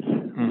is.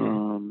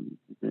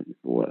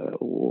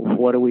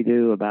 What do we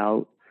do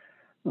about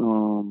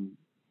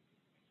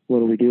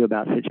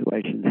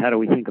situations? How do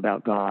we think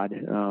about God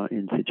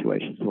in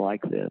situations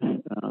like this?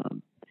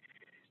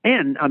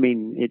 And I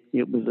mean,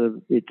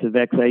 it's a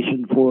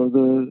vexation for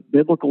the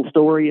biblical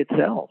story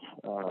itself.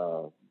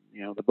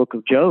 The book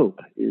of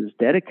Job is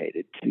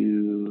dedicated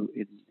to,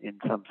 in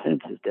some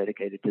sense, is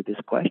dedicated to this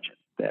question,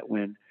 that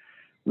when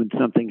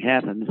something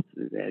happens,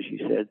 as you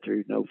said,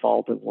 through no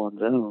fault of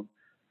one's own,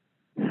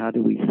 how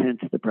do we sense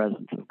the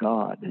presence of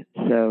God?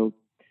 So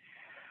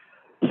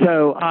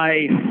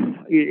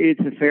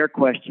it's a fair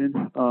question.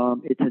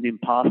 It's an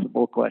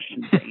impossible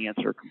question to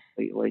answer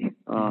completely.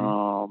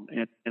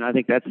 And I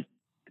think that's,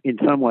 in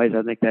some ways,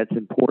 that's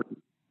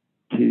important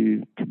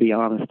to be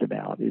honest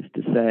about, is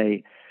to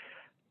say,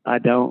 I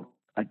don't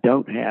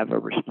have a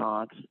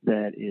response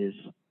that is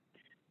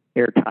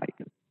airtight.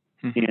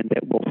 And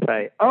that will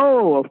say,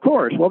 "Oh, of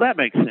course. Well, that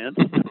makes sense."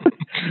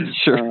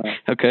 Sure.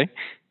 Okay.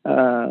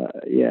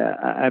 Yeah.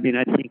 I mean,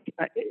 I think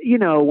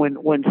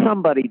when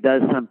somebody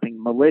does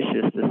something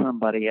malicious to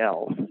somebody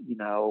else,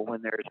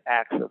 when there's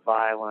acts of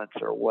violence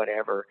or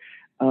whatever,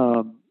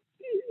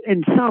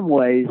 in some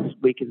ways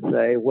we can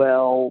say,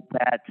 "Well,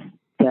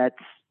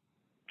 that's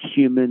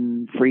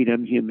human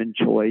freedom, human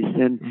choice,"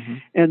 and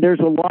there's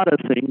a lot of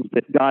things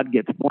that God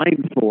gets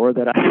blamed for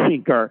that I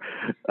think are,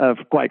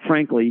 quite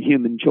frankly,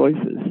 human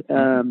choices.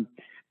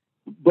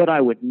 But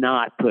I would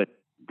not put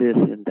this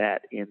in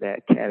that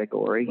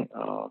category.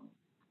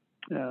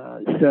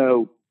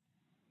 I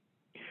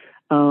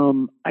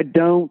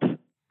don't.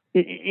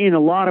 In a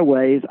lot of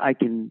ways,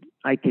 I'm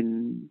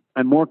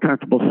more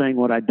comfortable saying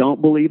what I don't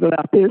believe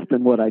about this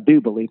than what I do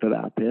believe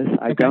about this. Okay.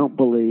 I don't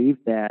believe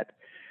that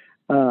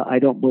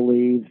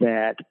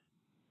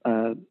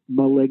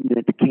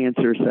malignant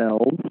cancer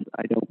cells.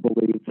 I don't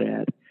believe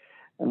that,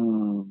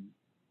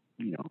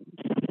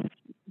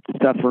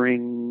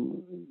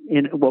 suffering,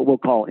 in what we'll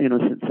call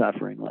innocent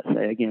suffering, let's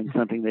say, again,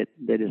 something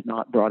that is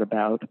not brought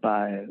about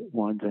by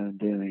one's own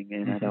doing.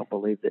 And I don't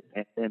believe that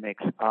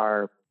pandemics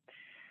are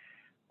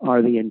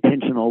the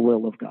intentional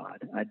will of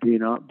God. I do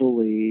not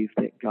believe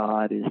that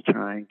God is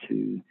trying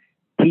to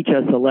teach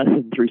us a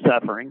lesson through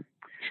suffering.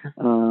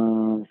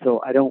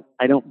 So I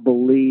don't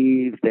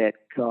believe that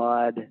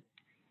God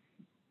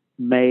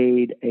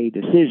made a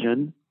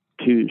decision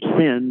to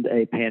send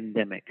a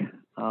pandemic.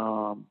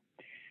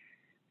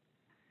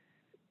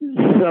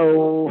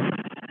 So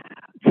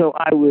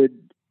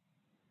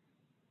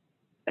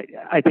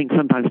I think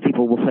sometimes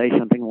people will say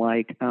something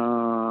like,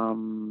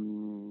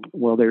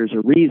 well, there's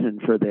a reason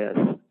for this.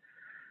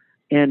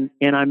 And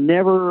I'm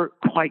never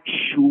quite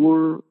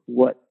sure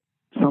what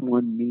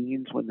someone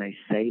means when they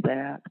say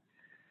that.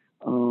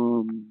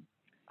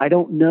 I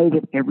don't know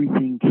that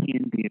everything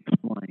can be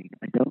explained.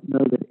 I don't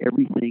know that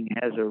everything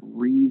has a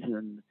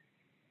reason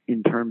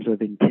in terms of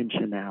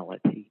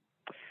intentionality.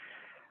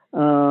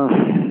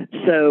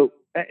 So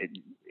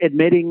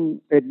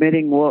admitting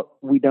what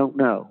we don't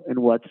know and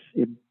what's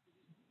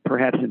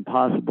perhaps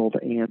impossible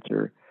to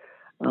answer,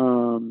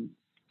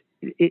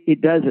 it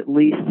does at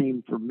least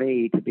seem for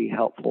me to be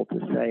helpful to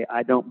say,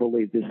 I don't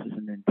believe this is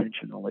an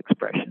intentional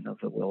expression of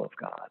the will of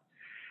God.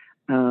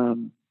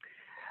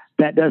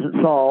 That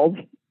doesn't solve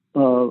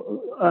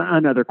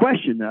another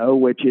question, though,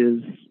 which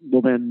is,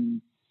 well,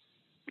 then,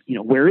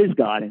 where is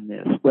God in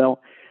this? Well,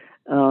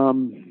 for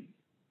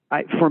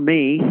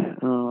me,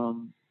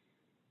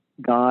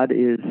 God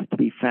is to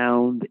be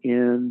found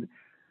in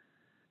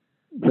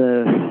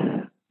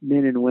the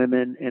men and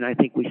women, and I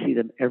think we see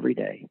them every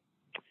day,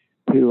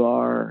 who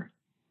are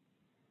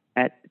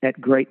at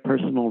great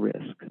personal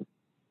risk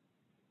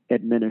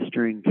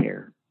administering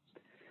care,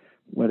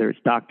 whether it's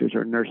doctors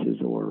or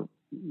nurses or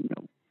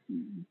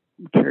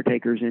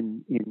caretakers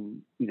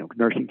in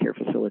nursing care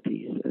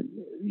facilities,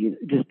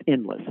 just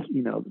endless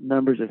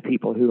numbers of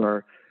people who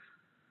are,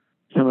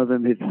 some of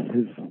them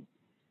who've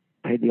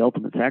paid the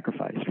ultimate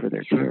sacrifice for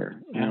their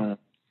care. Yeah.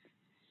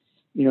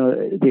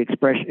 The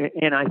expression,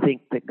 and I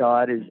think that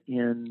God is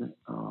in.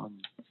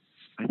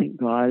 I think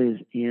God is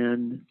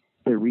in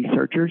the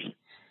researchers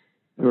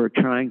who are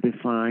trying to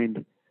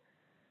find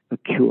a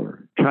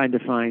cure, trying to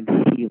find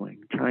healing,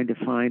 trying to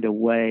find a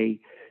way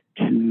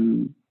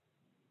to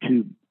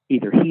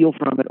either heal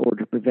from it or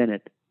to prevent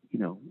it.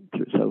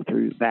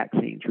 Through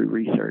vaccine, through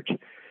research.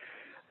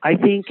 I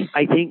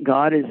think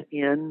God is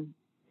in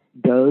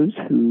those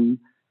who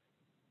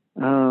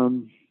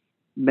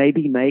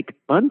maybe make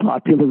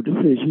unpopular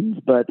decisions,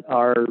 but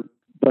are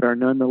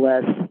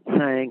nonetheless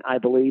saying, I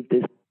believe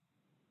this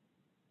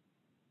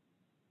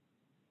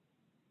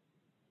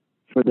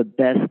for the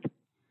best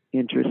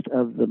interest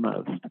of the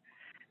most.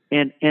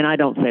 And I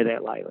don't say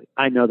that lightly.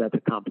 I know that's a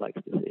complex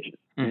decision.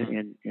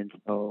 Mm-hmm. And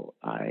so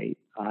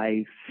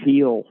I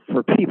feel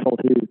for people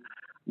who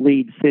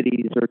lead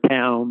cities or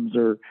towns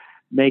or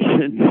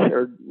nations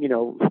or,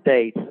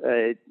 states,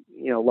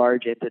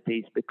 large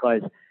entities,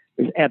 because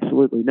there's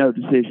absolutely no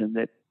decision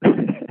that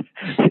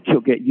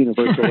you'll get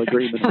universal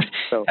agreement on.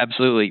 So,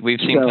 absolutely. We've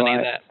seen plenty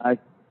of that.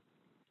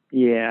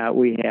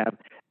 We have.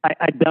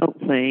 I don't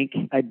think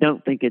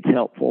it's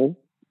helpful,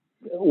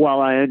 while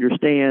I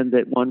understand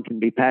that one can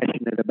be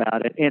passionate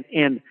about it.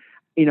 And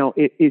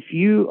if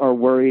you are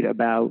worried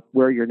about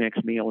where your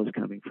next meal is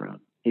coming from,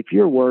 if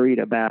you're worried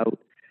about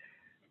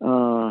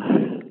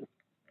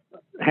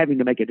having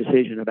to make a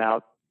decision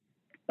about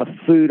a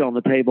food on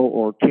the table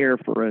or care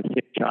for a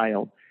sick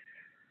child,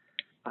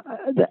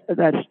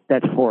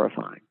 that's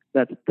horrifying.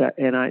 So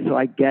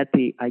I get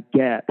the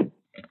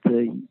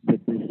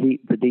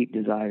deep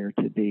desire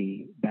to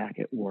be back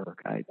at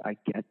work. I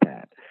get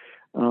that.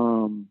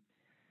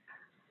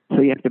 So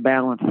you have to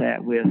balance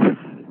that with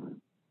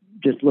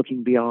just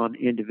looking beyond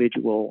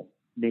individual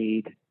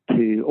need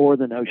or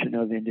the notion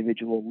of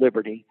individual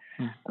liberty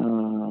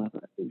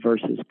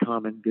versus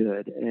common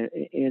good,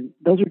 and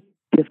those are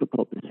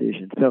difficult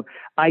decisions. So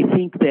I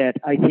think that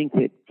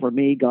for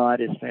me, God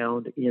is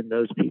found in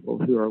those people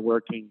who are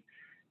working,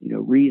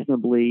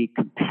 reasonably,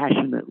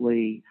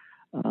 compassionately,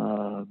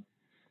 and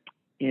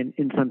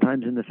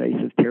sometimes in the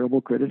face of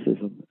terrible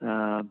criticism,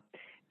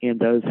 and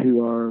those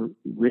who are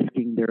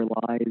risking their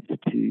lives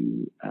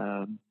to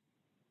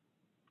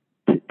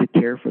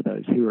care for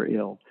those who are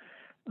ill.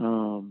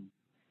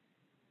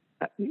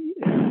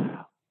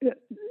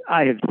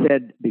 I have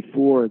said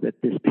before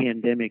that this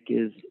pandemic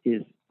is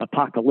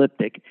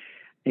apocalyptic,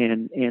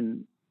 and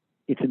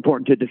it's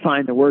important to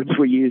define the words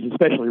we use,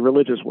 especially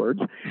religious words.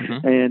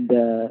 Mm-hmm.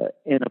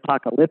 And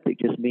apocalyptic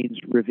just means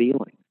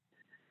revealing.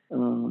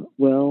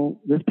 Well,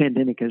 this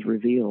pandemic has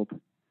revealed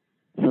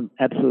some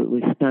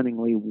absolutely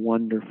stunningly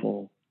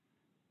wonderful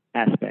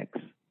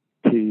aspects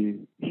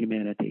to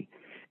humanity.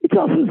 It's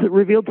also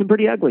revealed some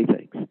pretty ugly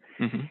things.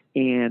 Mm-hmm.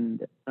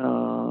 And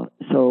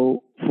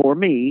so for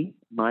me,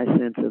 my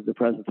sense of the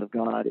presence of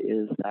God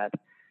is that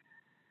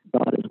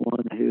God is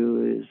one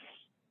who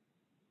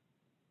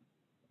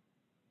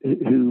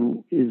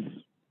is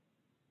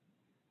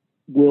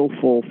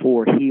willful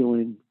for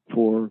healing,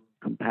 for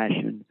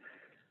compassion,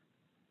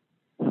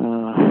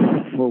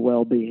 for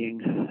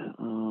well-being.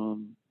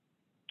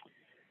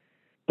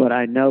 But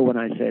I know when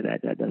I say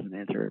that doesn't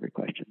answer every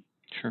question.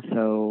 Sure.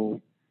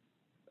 So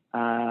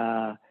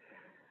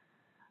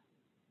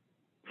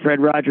Fred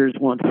Rogers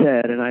once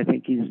said, and I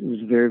think he was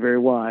very, very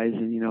wise,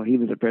 and he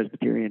was a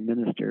Presbyterian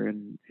minister,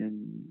 and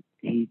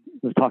he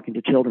was talking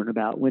to children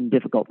about when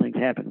difficult things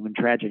happen, when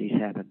tragedies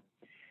happen.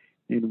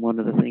 And one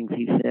of the things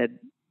he said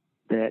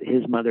that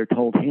his mother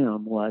told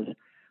him was,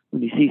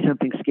 when you see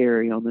something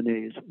scary on the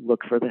news,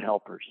 look for the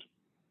helpers.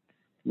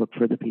 Look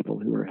for the people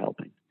who are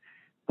helping.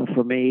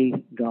 For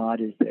me, God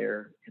is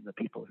there in the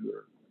people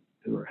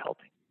who are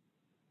helping.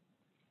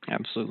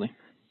 Absolutely.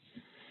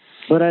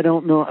 But I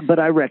don't know. But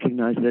I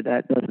recognize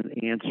that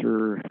doesn't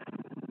answer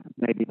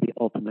maybe the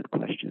ultimate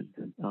question.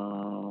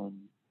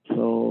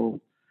 So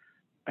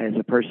as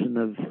a person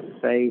of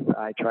faith,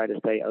 I try to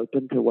stay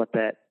open to what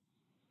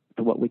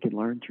we can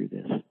learn through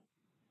this.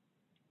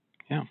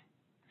 Yeah.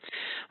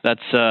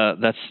 That's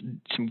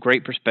some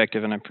great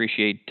perspective, and I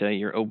appreciate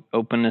your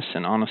openness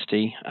and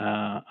honesty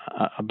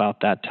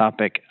about that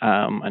topic.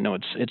 I know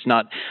it's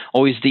not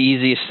always the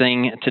easiest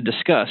thing to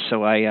discuss,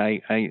 so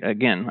I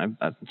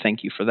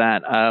thank you for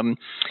that.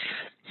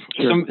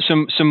 Sure.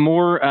 Some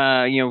more.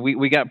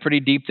 We got pretty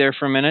deep there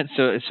for a minute.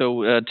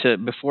 So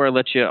before I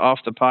let you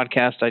off the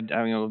podcast, I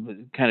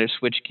kind of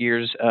switch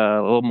gears,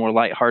 a little more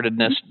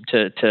lightheartedness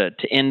to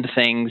end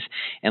things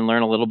and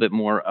learn a little bit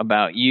more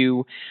about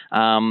you.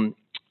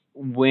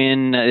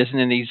 When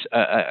these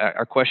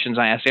are questions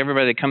I ask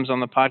everybody that comes on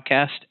the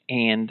podcast,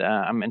 and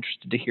I'm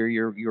interested to hear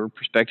your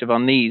perspective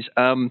on these.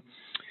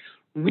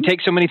 We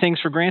take so many things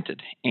for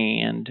granted,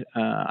 and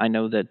I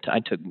know that I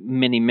took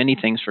many, many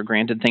things for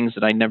granted. Things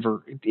that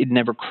it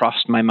never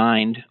crossed my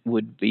mind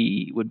would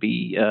be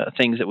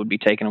things that would be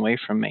taken away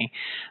from me.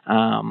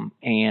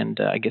 And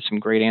I get some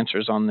great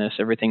answers on this.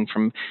 Everything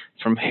from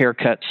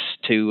haircuts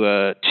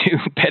to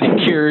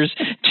pedicures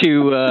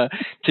to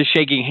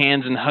shaking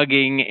hands and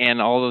hugging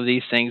and all of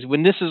these things.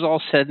 When this is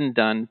all said and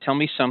done, tell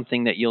me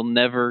something that you'll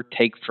never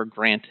take for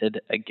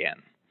granted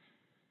again.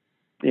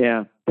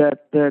 Yeah,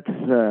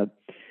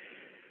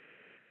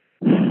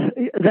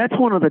 that's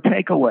one of the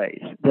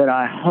takeaways that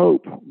I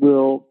hope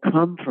will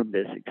come from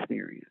this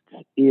experience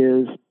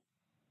is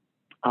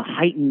a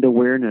heightened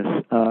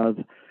awareness of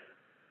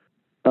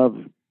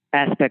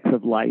aspects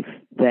of life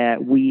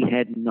that we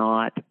had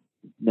not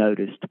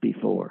noticed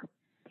before.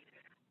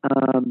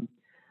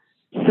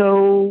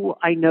 So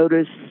I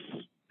notice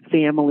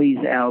families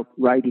out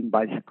riding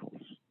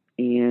bicycles,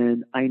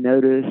 and I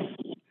notice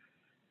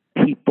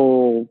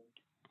people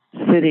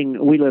sitting.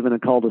 We live in a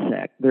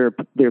cul-de-sac. There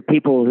are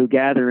people who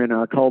gather in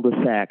a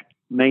cul-de-sac,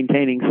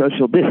 maintaining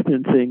social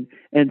distancing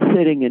and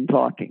sitting and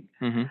talking.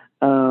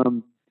 Mm-hmm.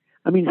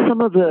 I mean, some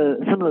of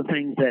the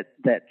things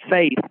that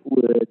faith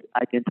would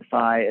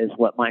identify as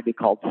what might be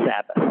called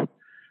Sabbath,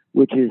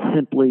 which is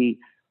simply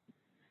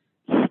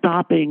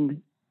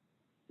stopping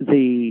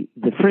the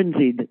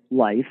frenzied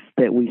life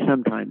that we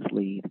sometimes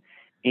lead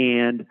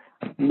and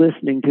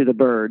listening to the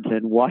birds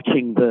and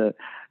watching the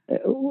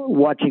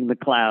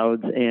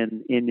clouds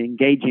and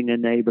engaging a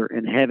neighbor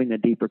and having a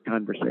deeper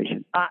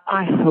conversation.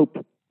 I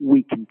hope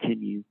we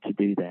continue to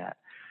do that.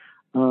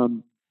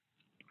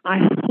 I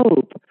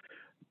hope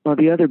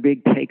the other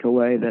big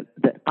takeaway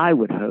that I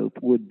would hope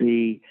would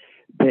be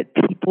that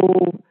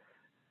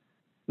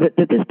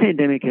that this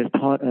pandemic has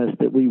taught us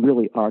that we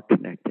really are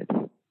connected.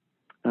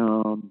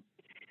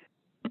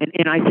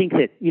 And I think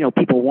that,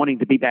 people wanting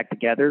to be back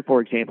together,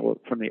 for example,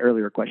 from the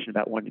earlier question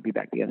about wanting to be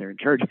back together in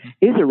church,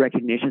 is a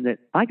recognition that,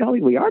 by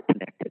golly, we are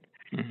connected.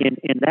 Mm-hmm.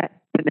 And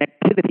that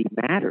connectivity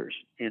matters,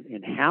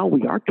 and how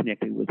we are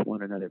connected with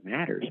one another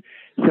matters.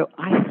 So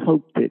I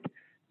hope that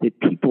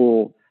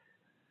people,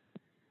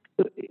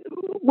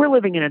 we're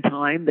living in a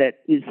time that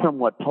is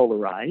somewhat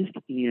polarized,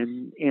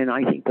 and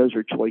I think those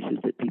are choices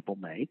that people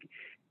make.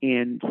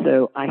 And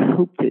so I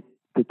hope that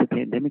the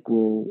pandemic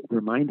will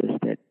remind us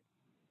that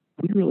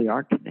we really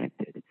are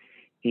connected.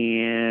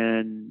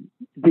 And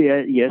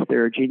yes,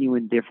 there are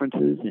genuine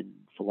differences in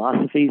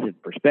philosophies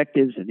and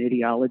perspectives and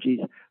ideologies,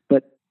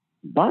 but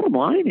bottom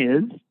line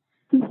is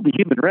this is the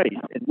human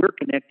race, and we're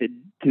connected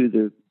to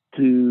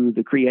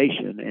the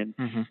creation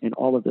and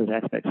all of those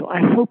aspects. So I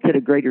hope that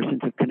a greater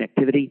sense of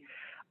connectivity,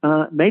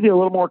 maybe a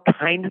little more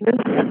kindness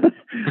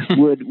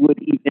would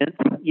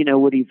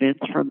event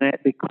from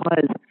that,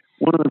 because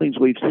one of the things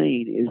we've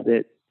seen is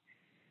that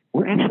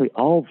we're actually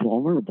all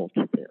vulnerable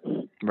to this.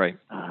 Right.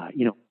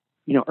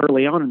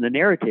 Early on in the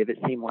narrative, it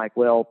seemed like,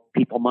 well,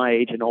 people my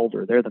age and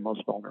older, they're the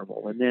most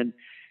vulnerable. And then,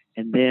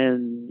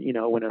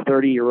 when a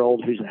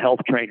 30-year-old who's a health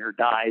trainer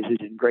dies,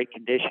 who's in great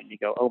condition, you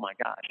go, oh my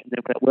gosh. And then,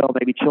 well,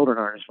 maybe children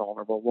aren't as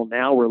vulnerable. Well,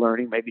 now we're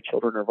learning maybe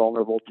children are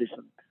vulnerable to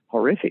some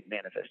horrific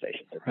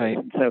manifestations of this. Right.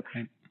 And so,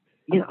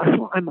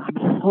 I'm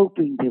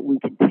hoping that we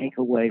can take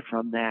away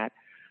from that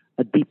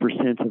a deeper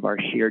sense of our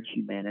shared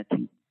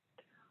humanity.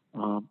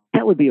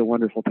 That would be a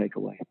wonderful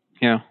takeaway.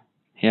 Yeah,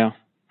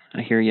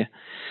 I hear you.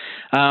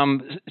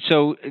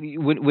 So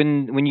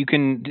when you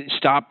can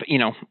stop,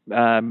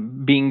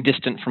 being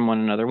distant from one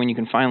another, when you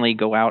can finally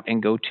go out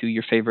and go to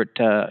your favorite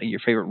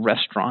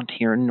restaurant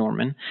here in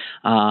Norman,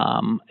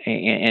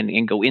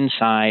 and go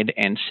inside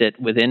and sit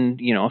within,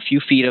 a few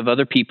feet of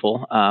other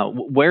people,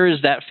 where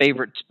is that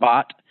favorite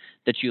spot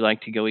that you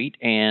like to go eat,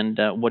 and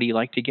what do you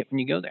like to get when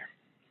you go there?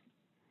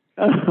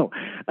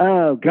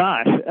 Oh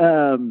gosh.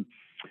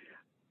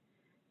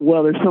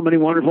 Well, there's so many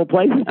wonderful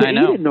places to eat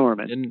in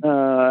Norman.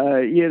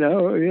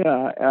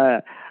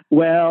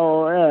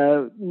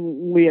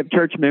 We have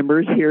church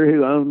members here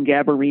who own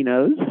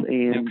Gabarinos,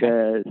 and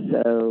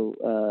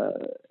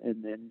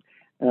and then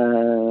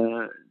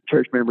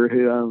church member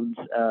who owns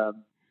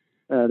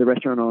the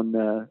restaurant on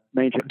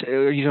Main Street.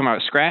 Are you talking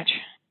about Scratch?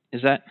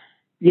 Is that?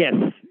 Yes.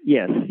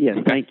 Okay.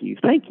 Thank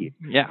you.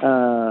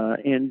 Yeah.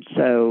 And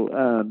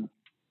so.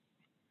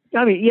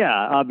 I mean, yeah,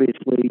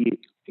 obviously,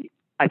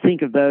 I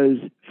think of those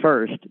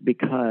first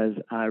because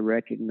I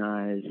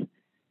recognize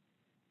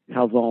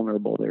how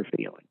vulnerable they're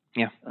feeling.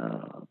 Yeah.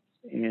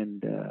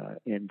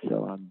 And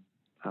so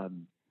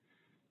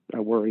I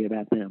worry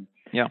about them.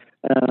 Yeah.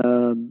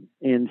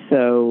 And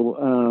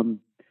so,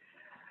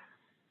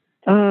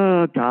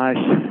 gosh,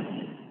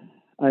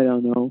 I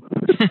don't know.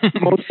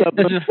 Most of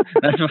them.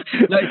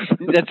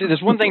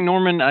 That's one thing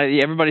Norman,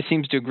 everybody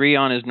seems to agree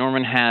on, is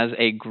Norman has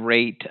a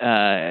great,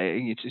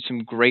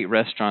 some great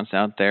restaurants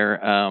out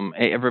there.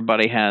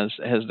 Everybody has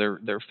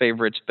their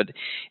favorites, but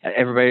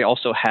everybody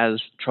also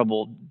has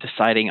trouble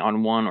deciding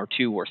on one or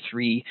two or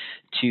three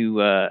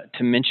to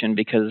mention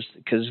because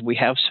we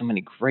have so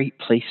many great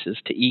places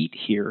to eat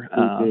here.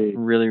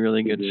 Really,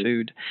 really good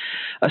food.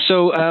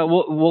 So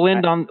we'll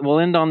end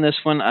on this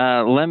one.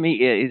 Let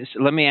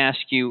me ask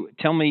you.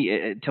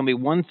 Tell me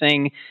one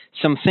thing,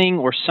 something,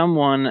 or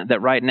someone that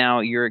right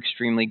now you're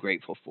extremely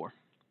grateful for.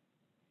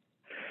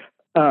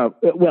 Well,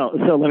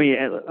 so let me.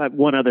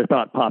 One other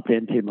thought popped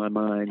into my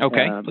mind.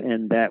 Okay.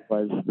 And that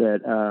was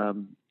that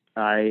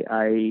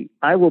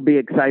I will be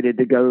excited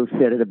to go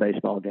sit at a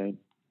baseball game.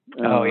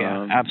 Oh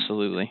yeah,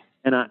 absolutely.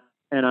 And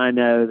I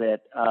know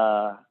that.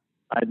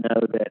 And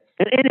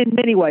in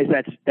many ways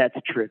that's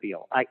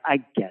trivial. I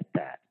get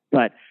that,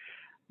 but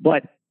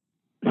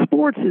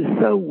sports is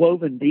so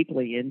woven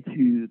deeply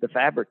into the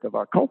fabric of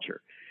our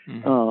culture.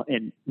 Mm-hmm.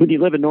 And when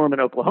you live in Norman,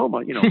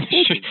 Oklahoma,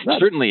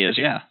 certainly is,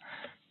 yeah.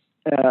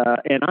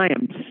 And I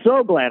am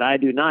so glad I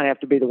do not have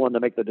to be the one to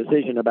make the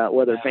decision about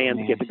whether fans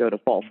get to go to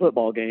fall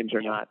football games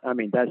or not. I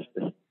mean, that's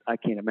just, I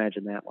can't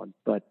imagine that one.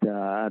 But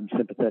I'm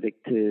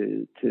sympathetic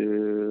to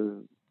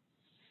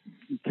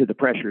the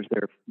pressures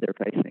they're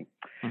facing.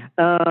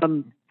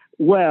 Mm-hmm.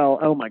 Well,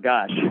 oh my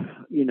gosh,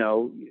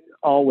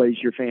 always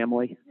your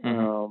family.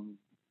 Mm-hmm.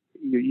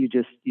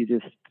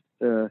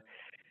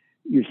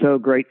 You're so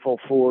grateful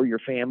for your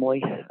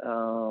family, and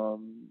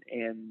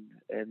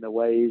the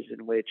ways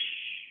in which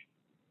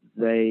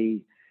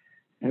they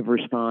have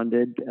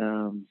responded.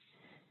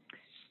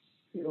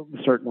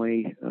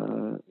 Certainly,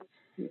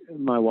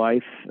 my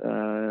wife,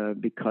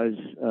 because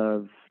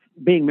of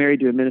being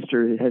married to a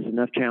minister, has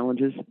enough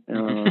challenges,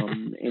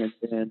 and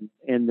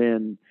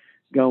then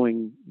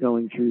going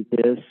through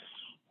this,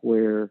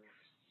 where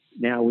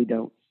now we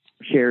don't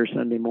share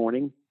Sunday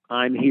morning.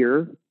 I'm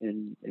here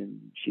and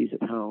she's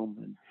at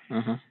home,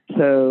 and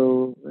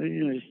so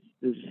it's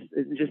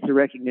just a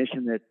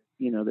recognition that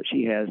that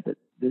she has that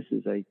this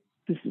is a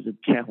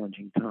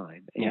challenging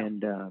time,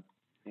 and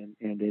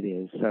it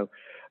is. So,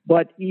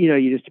 but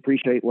you just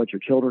appreciate what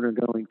your children are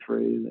going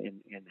through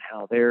and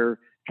how they're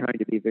trying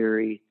to be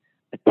very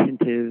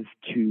attentive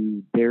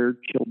to their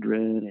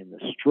children and the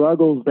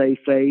struggles they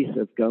face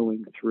of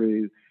going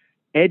through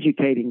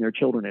educating their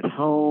children at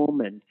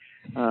home, and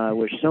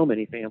which so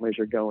many families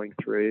are going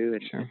through,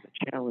 and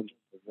the challenges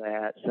of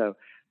that. So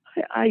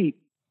I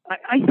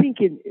think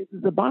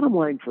the bottom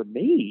line for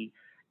me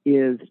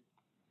is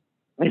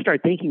I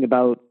start thinking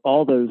about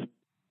all those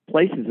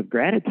places of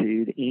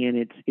gratitude,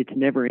 and it's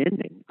never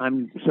ending.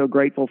 I'm so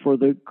grateful for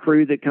the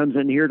crew that comes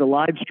in here to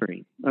live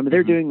stream. I mean,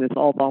 they're doing this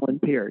all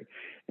voluntary,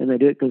 and they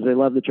do it because they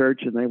love the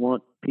church and they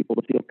want people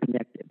to feel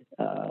connected.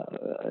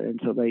 And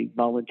so they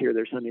volunteer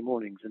their Sunday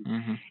mornings,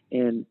 and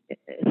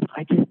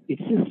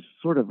it's just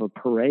sort of a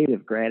parade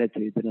of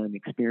gratitude that I'm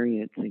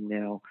experiencing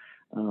now.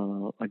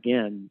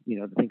 Again,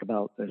 to think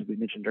about, as we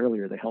mentioned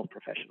earlier, the health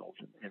professionals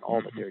and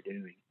all that they're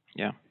doing.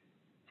 Yeah.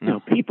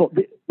 People,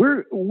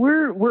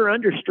 we're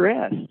under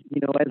stress,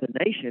 as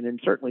a nation, and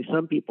certainly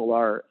some people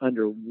are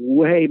under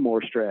way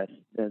more stress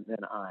than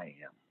I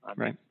am.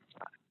 Right.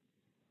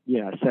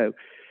 Yeah.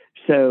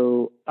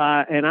 So,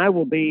 and I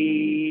will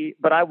be,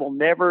 but I will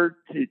never,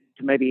 to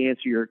maybe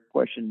answer your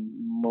question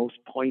most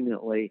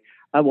poignantly,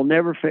 I will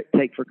never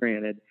take for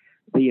granted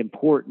the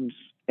importance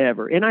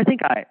ever. And I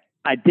think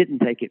I didn't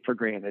take it for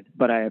granted,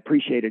 but I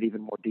appreciate it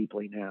even more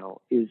deeply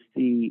now, is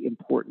the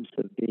importance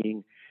of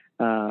being,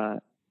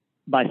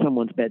 by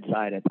someone's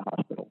bedside at the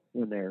hospital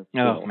when they're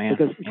ill. Man.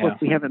 Because of course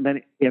we haven't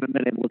been able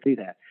to do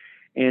that,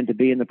 and to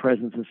be in the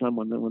presence of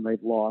someone when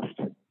they've lost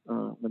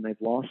someone.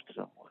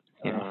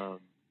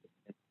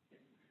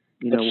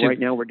 Right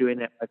now we're doing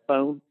that by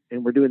phone,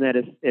 and we're doing that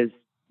as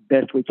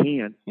best we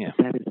can. Yeah.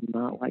 That is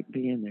not like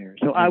being there.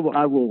 So I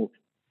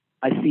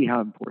see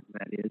how important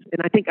that is,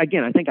 and I think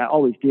I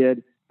always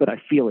did, but I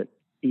feel it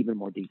even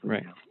more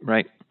deeply now.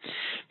 Right.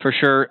 For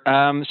sure.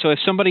 So if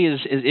somebody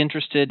is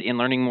interested in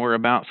learning more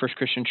about First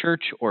Christian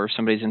Church, or if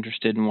somebody's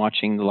interested in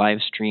watching the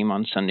live stream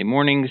on Sunday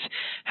mornings,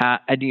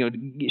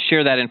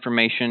 share that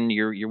information,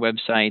 your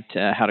website,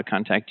 how to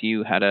contact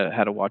you, how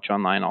to watch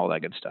online, all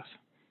that good stuff.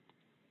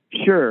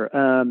 Sure.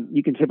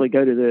 You can simply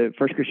go to the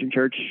First Christian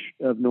Church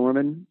of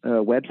Norman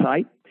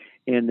website,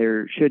 and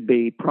there should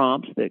be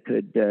prompts that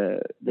could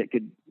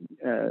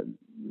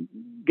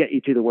get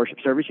you to the worship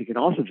service. You can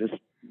also just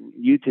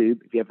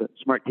YouTube. If you have a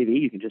smart TV,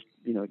 you can just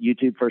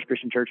YouTube First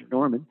Christian Church of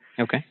Norman.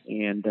 Okay.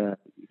 And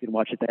you can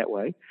watch it that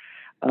way.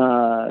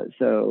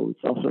 So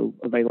it's also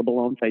available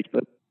on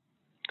Facebook.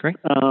 Great.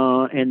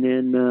 And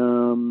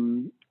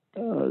then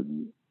So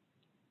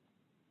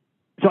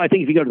I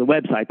think if you go to the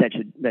website, that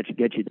should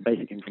get you the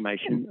basic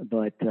information.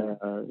 But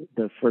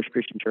the First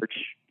Christian Church,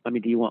 I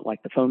mean, do you want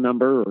like the phone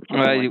number or something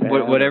like that?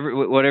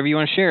 Whatever you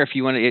want to share. If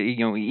you want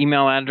to,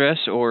 email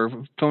address or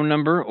phone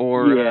number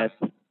or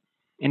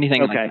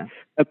anything like that.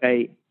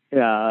 Okay.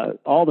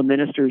 All the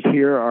ministers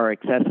here are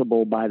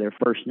accessible by their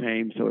first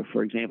name. So,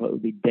 for example, it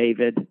would be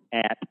David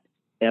at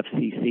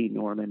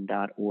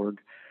fccnorman.org.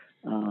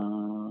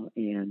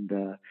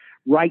 And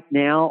right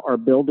now, our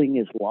building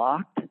is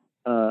locked,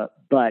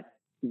 but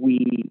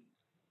we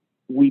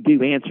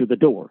do answer the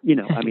door. I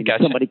mean, Gotcha.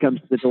 If somebody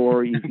comes to the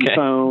door, you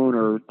phone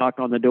or knock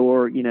on the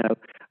door.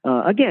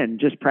 Again,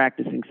 just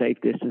practicing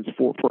safe distance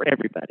for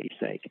everybody's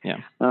sake. Yeah.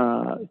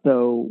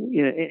 So,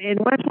 and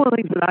that's one of the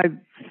things that I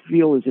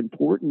feel is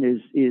important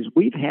is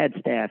we've had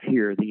staff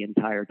here the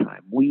entire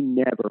time. We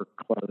never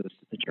closed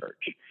the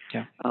church.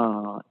 Yeah.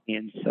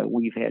 And so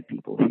we've had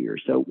people here.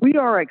 So we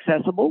are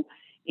accessible,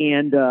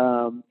 and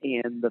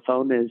the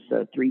phone is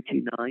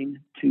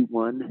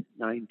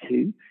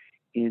 329-2192,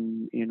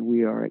 and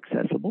we are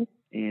accessible.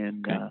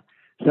 And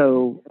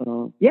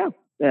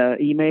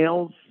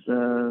emails.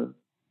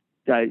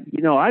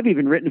 I've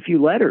even written a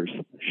few letters.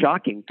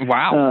 Shocking.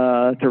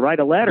 Wow. To write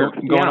a letter.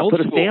 Going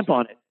put a stamp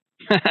on it.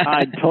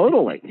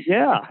 Totally.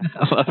 Yeah.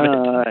 I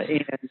love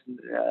it.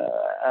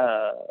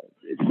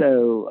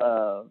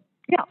 So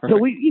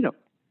we,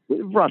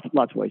 lots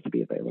of ways to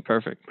be available.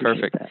 Perfect.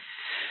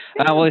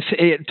 Well,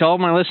 to all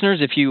my listeners,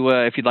 if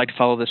you'd like to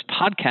follow this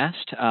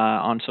podcast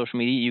on social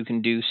media, you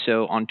can do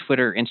so on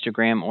Twitter,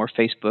 Instagram, or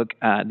Facebook.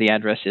 The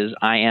address is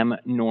I Am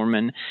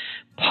Norman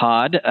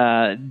Pod.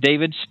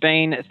 David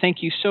Spain,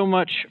 thank you so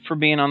much for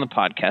being on the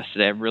podcast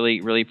today. I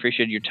really, really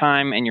appreciated your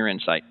time and your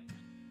insight.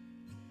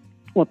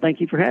 Well,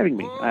 thank you for having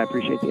me. I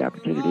appreciate the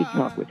opportunity to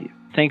talk with you.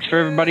 Thanks for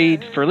everybody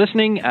for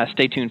listening.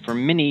 Stay tuned for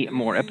many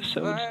more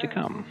episodes to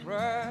come.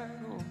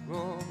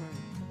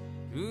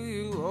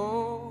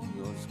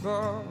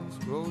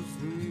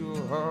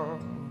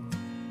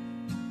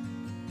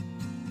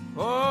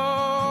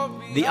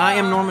 The I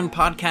Am Norman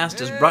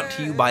podcast is brought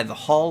to you by The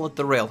Hall at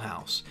the Rail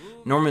House,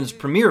 Norman's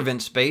premier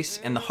event space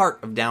in the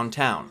heart of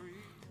downtown.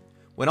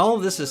 When all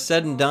of this is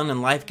said and done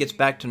and life gets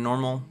back to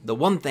normal, the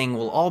one thing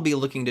we'll all be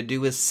looking to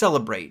do is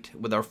celebrate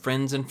with our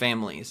friends and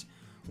families.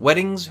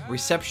 Weddings,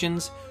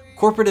 receptions,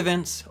 corporate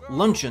events,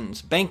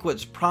 luncheons,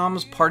 banquets,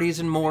 proms, parties,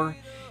 and more.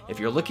 If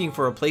you're looking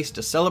for a place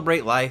to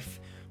celebrate life,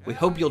 we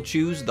hope you'll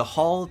choose The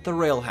Hall at the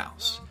Rail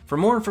House. For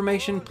more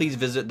information, please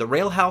visit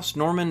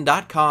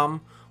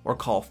therailhousenorman.com or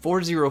call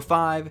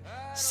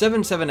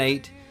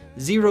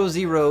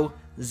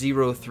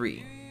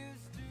 405-778-0003.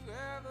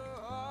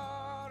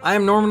 I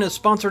Am Norman is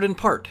sponsored in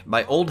part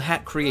by Old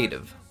Hat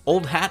Creative.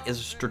 Old Hat is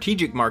a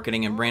strategic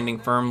marketing and branding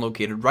firm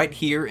located right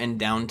here in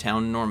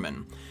downtown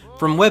Norman.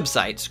 From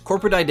websites,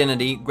 corporate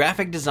identity,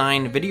 graphic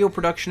design, video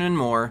production, and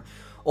more,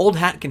 Old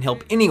Hat can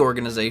help any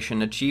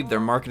organization achieve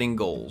their marketing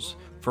goals.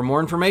 For more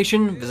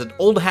information, visit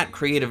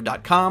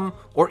oldhatcreative.com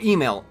or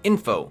email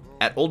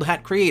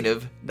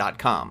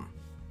info@oldhatcreative.com.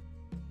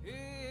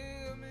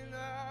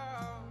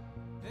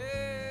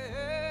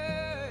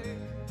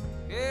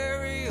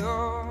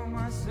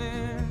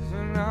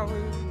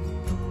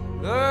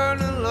 Learn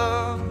to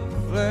love the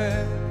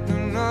flesh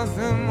and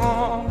nothing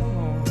more.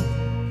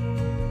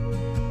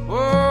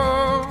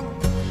 Oh,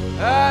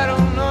 I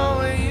don't know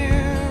where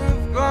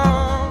you've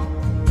gone.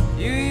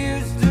 You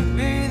used to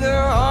be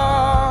the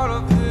heart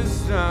of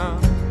this town.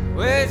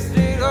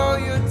 Wasted all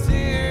your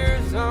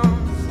tears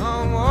on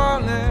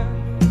someone else.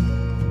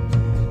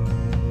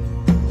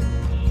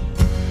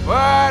 Well,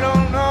 I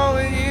don't know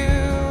where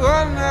you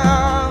are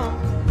now.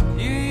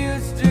 You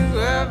used to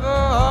have a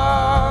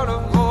heart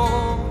of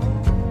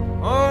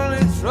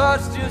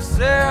trust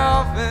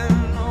yourself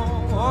and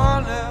no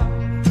one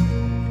else.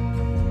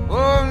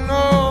 Oh,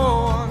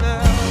 no one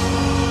else.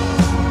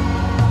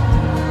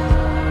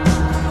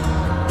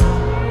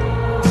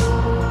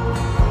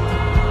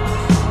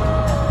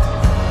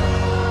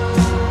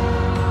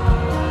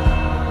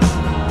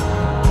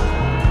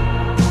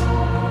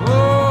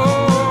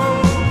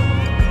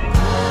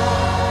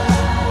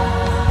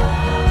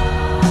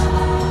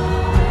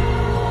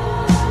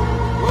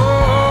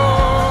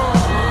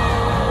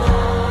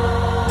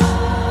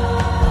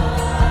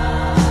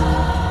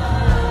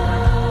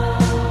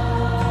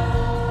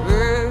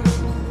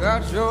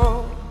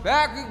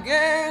 Back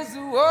against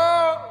the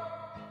wall,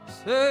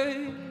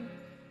 say,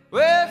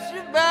 where's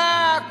your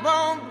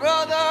backbone,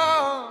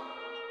 brother?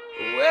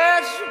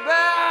 Where's your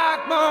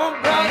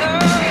backbone, brother?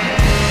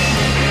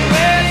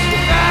 Where's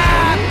your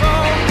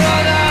backbone,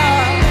 brother?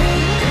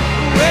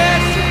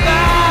 Where's your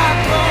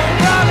backbone,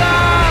 brother?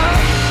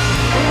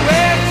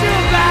 Where's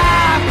your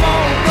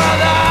backbone,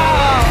 brother?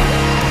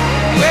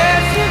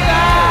 Where's your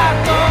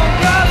backbone,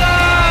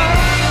 brother?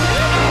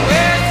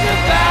 Where's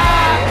your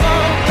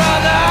backbone,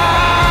 brother?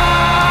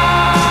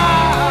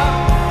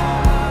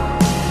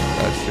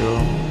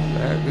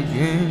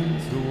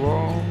 Against the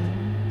wall,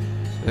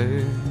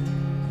 say,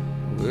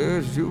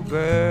 where's your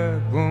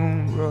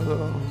backbone,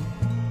 brother?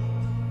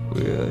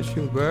 Where's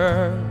your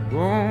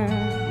backbone,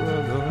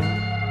 brother?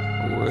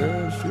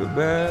 Where's your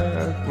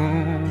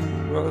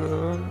backbone,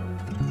 brother?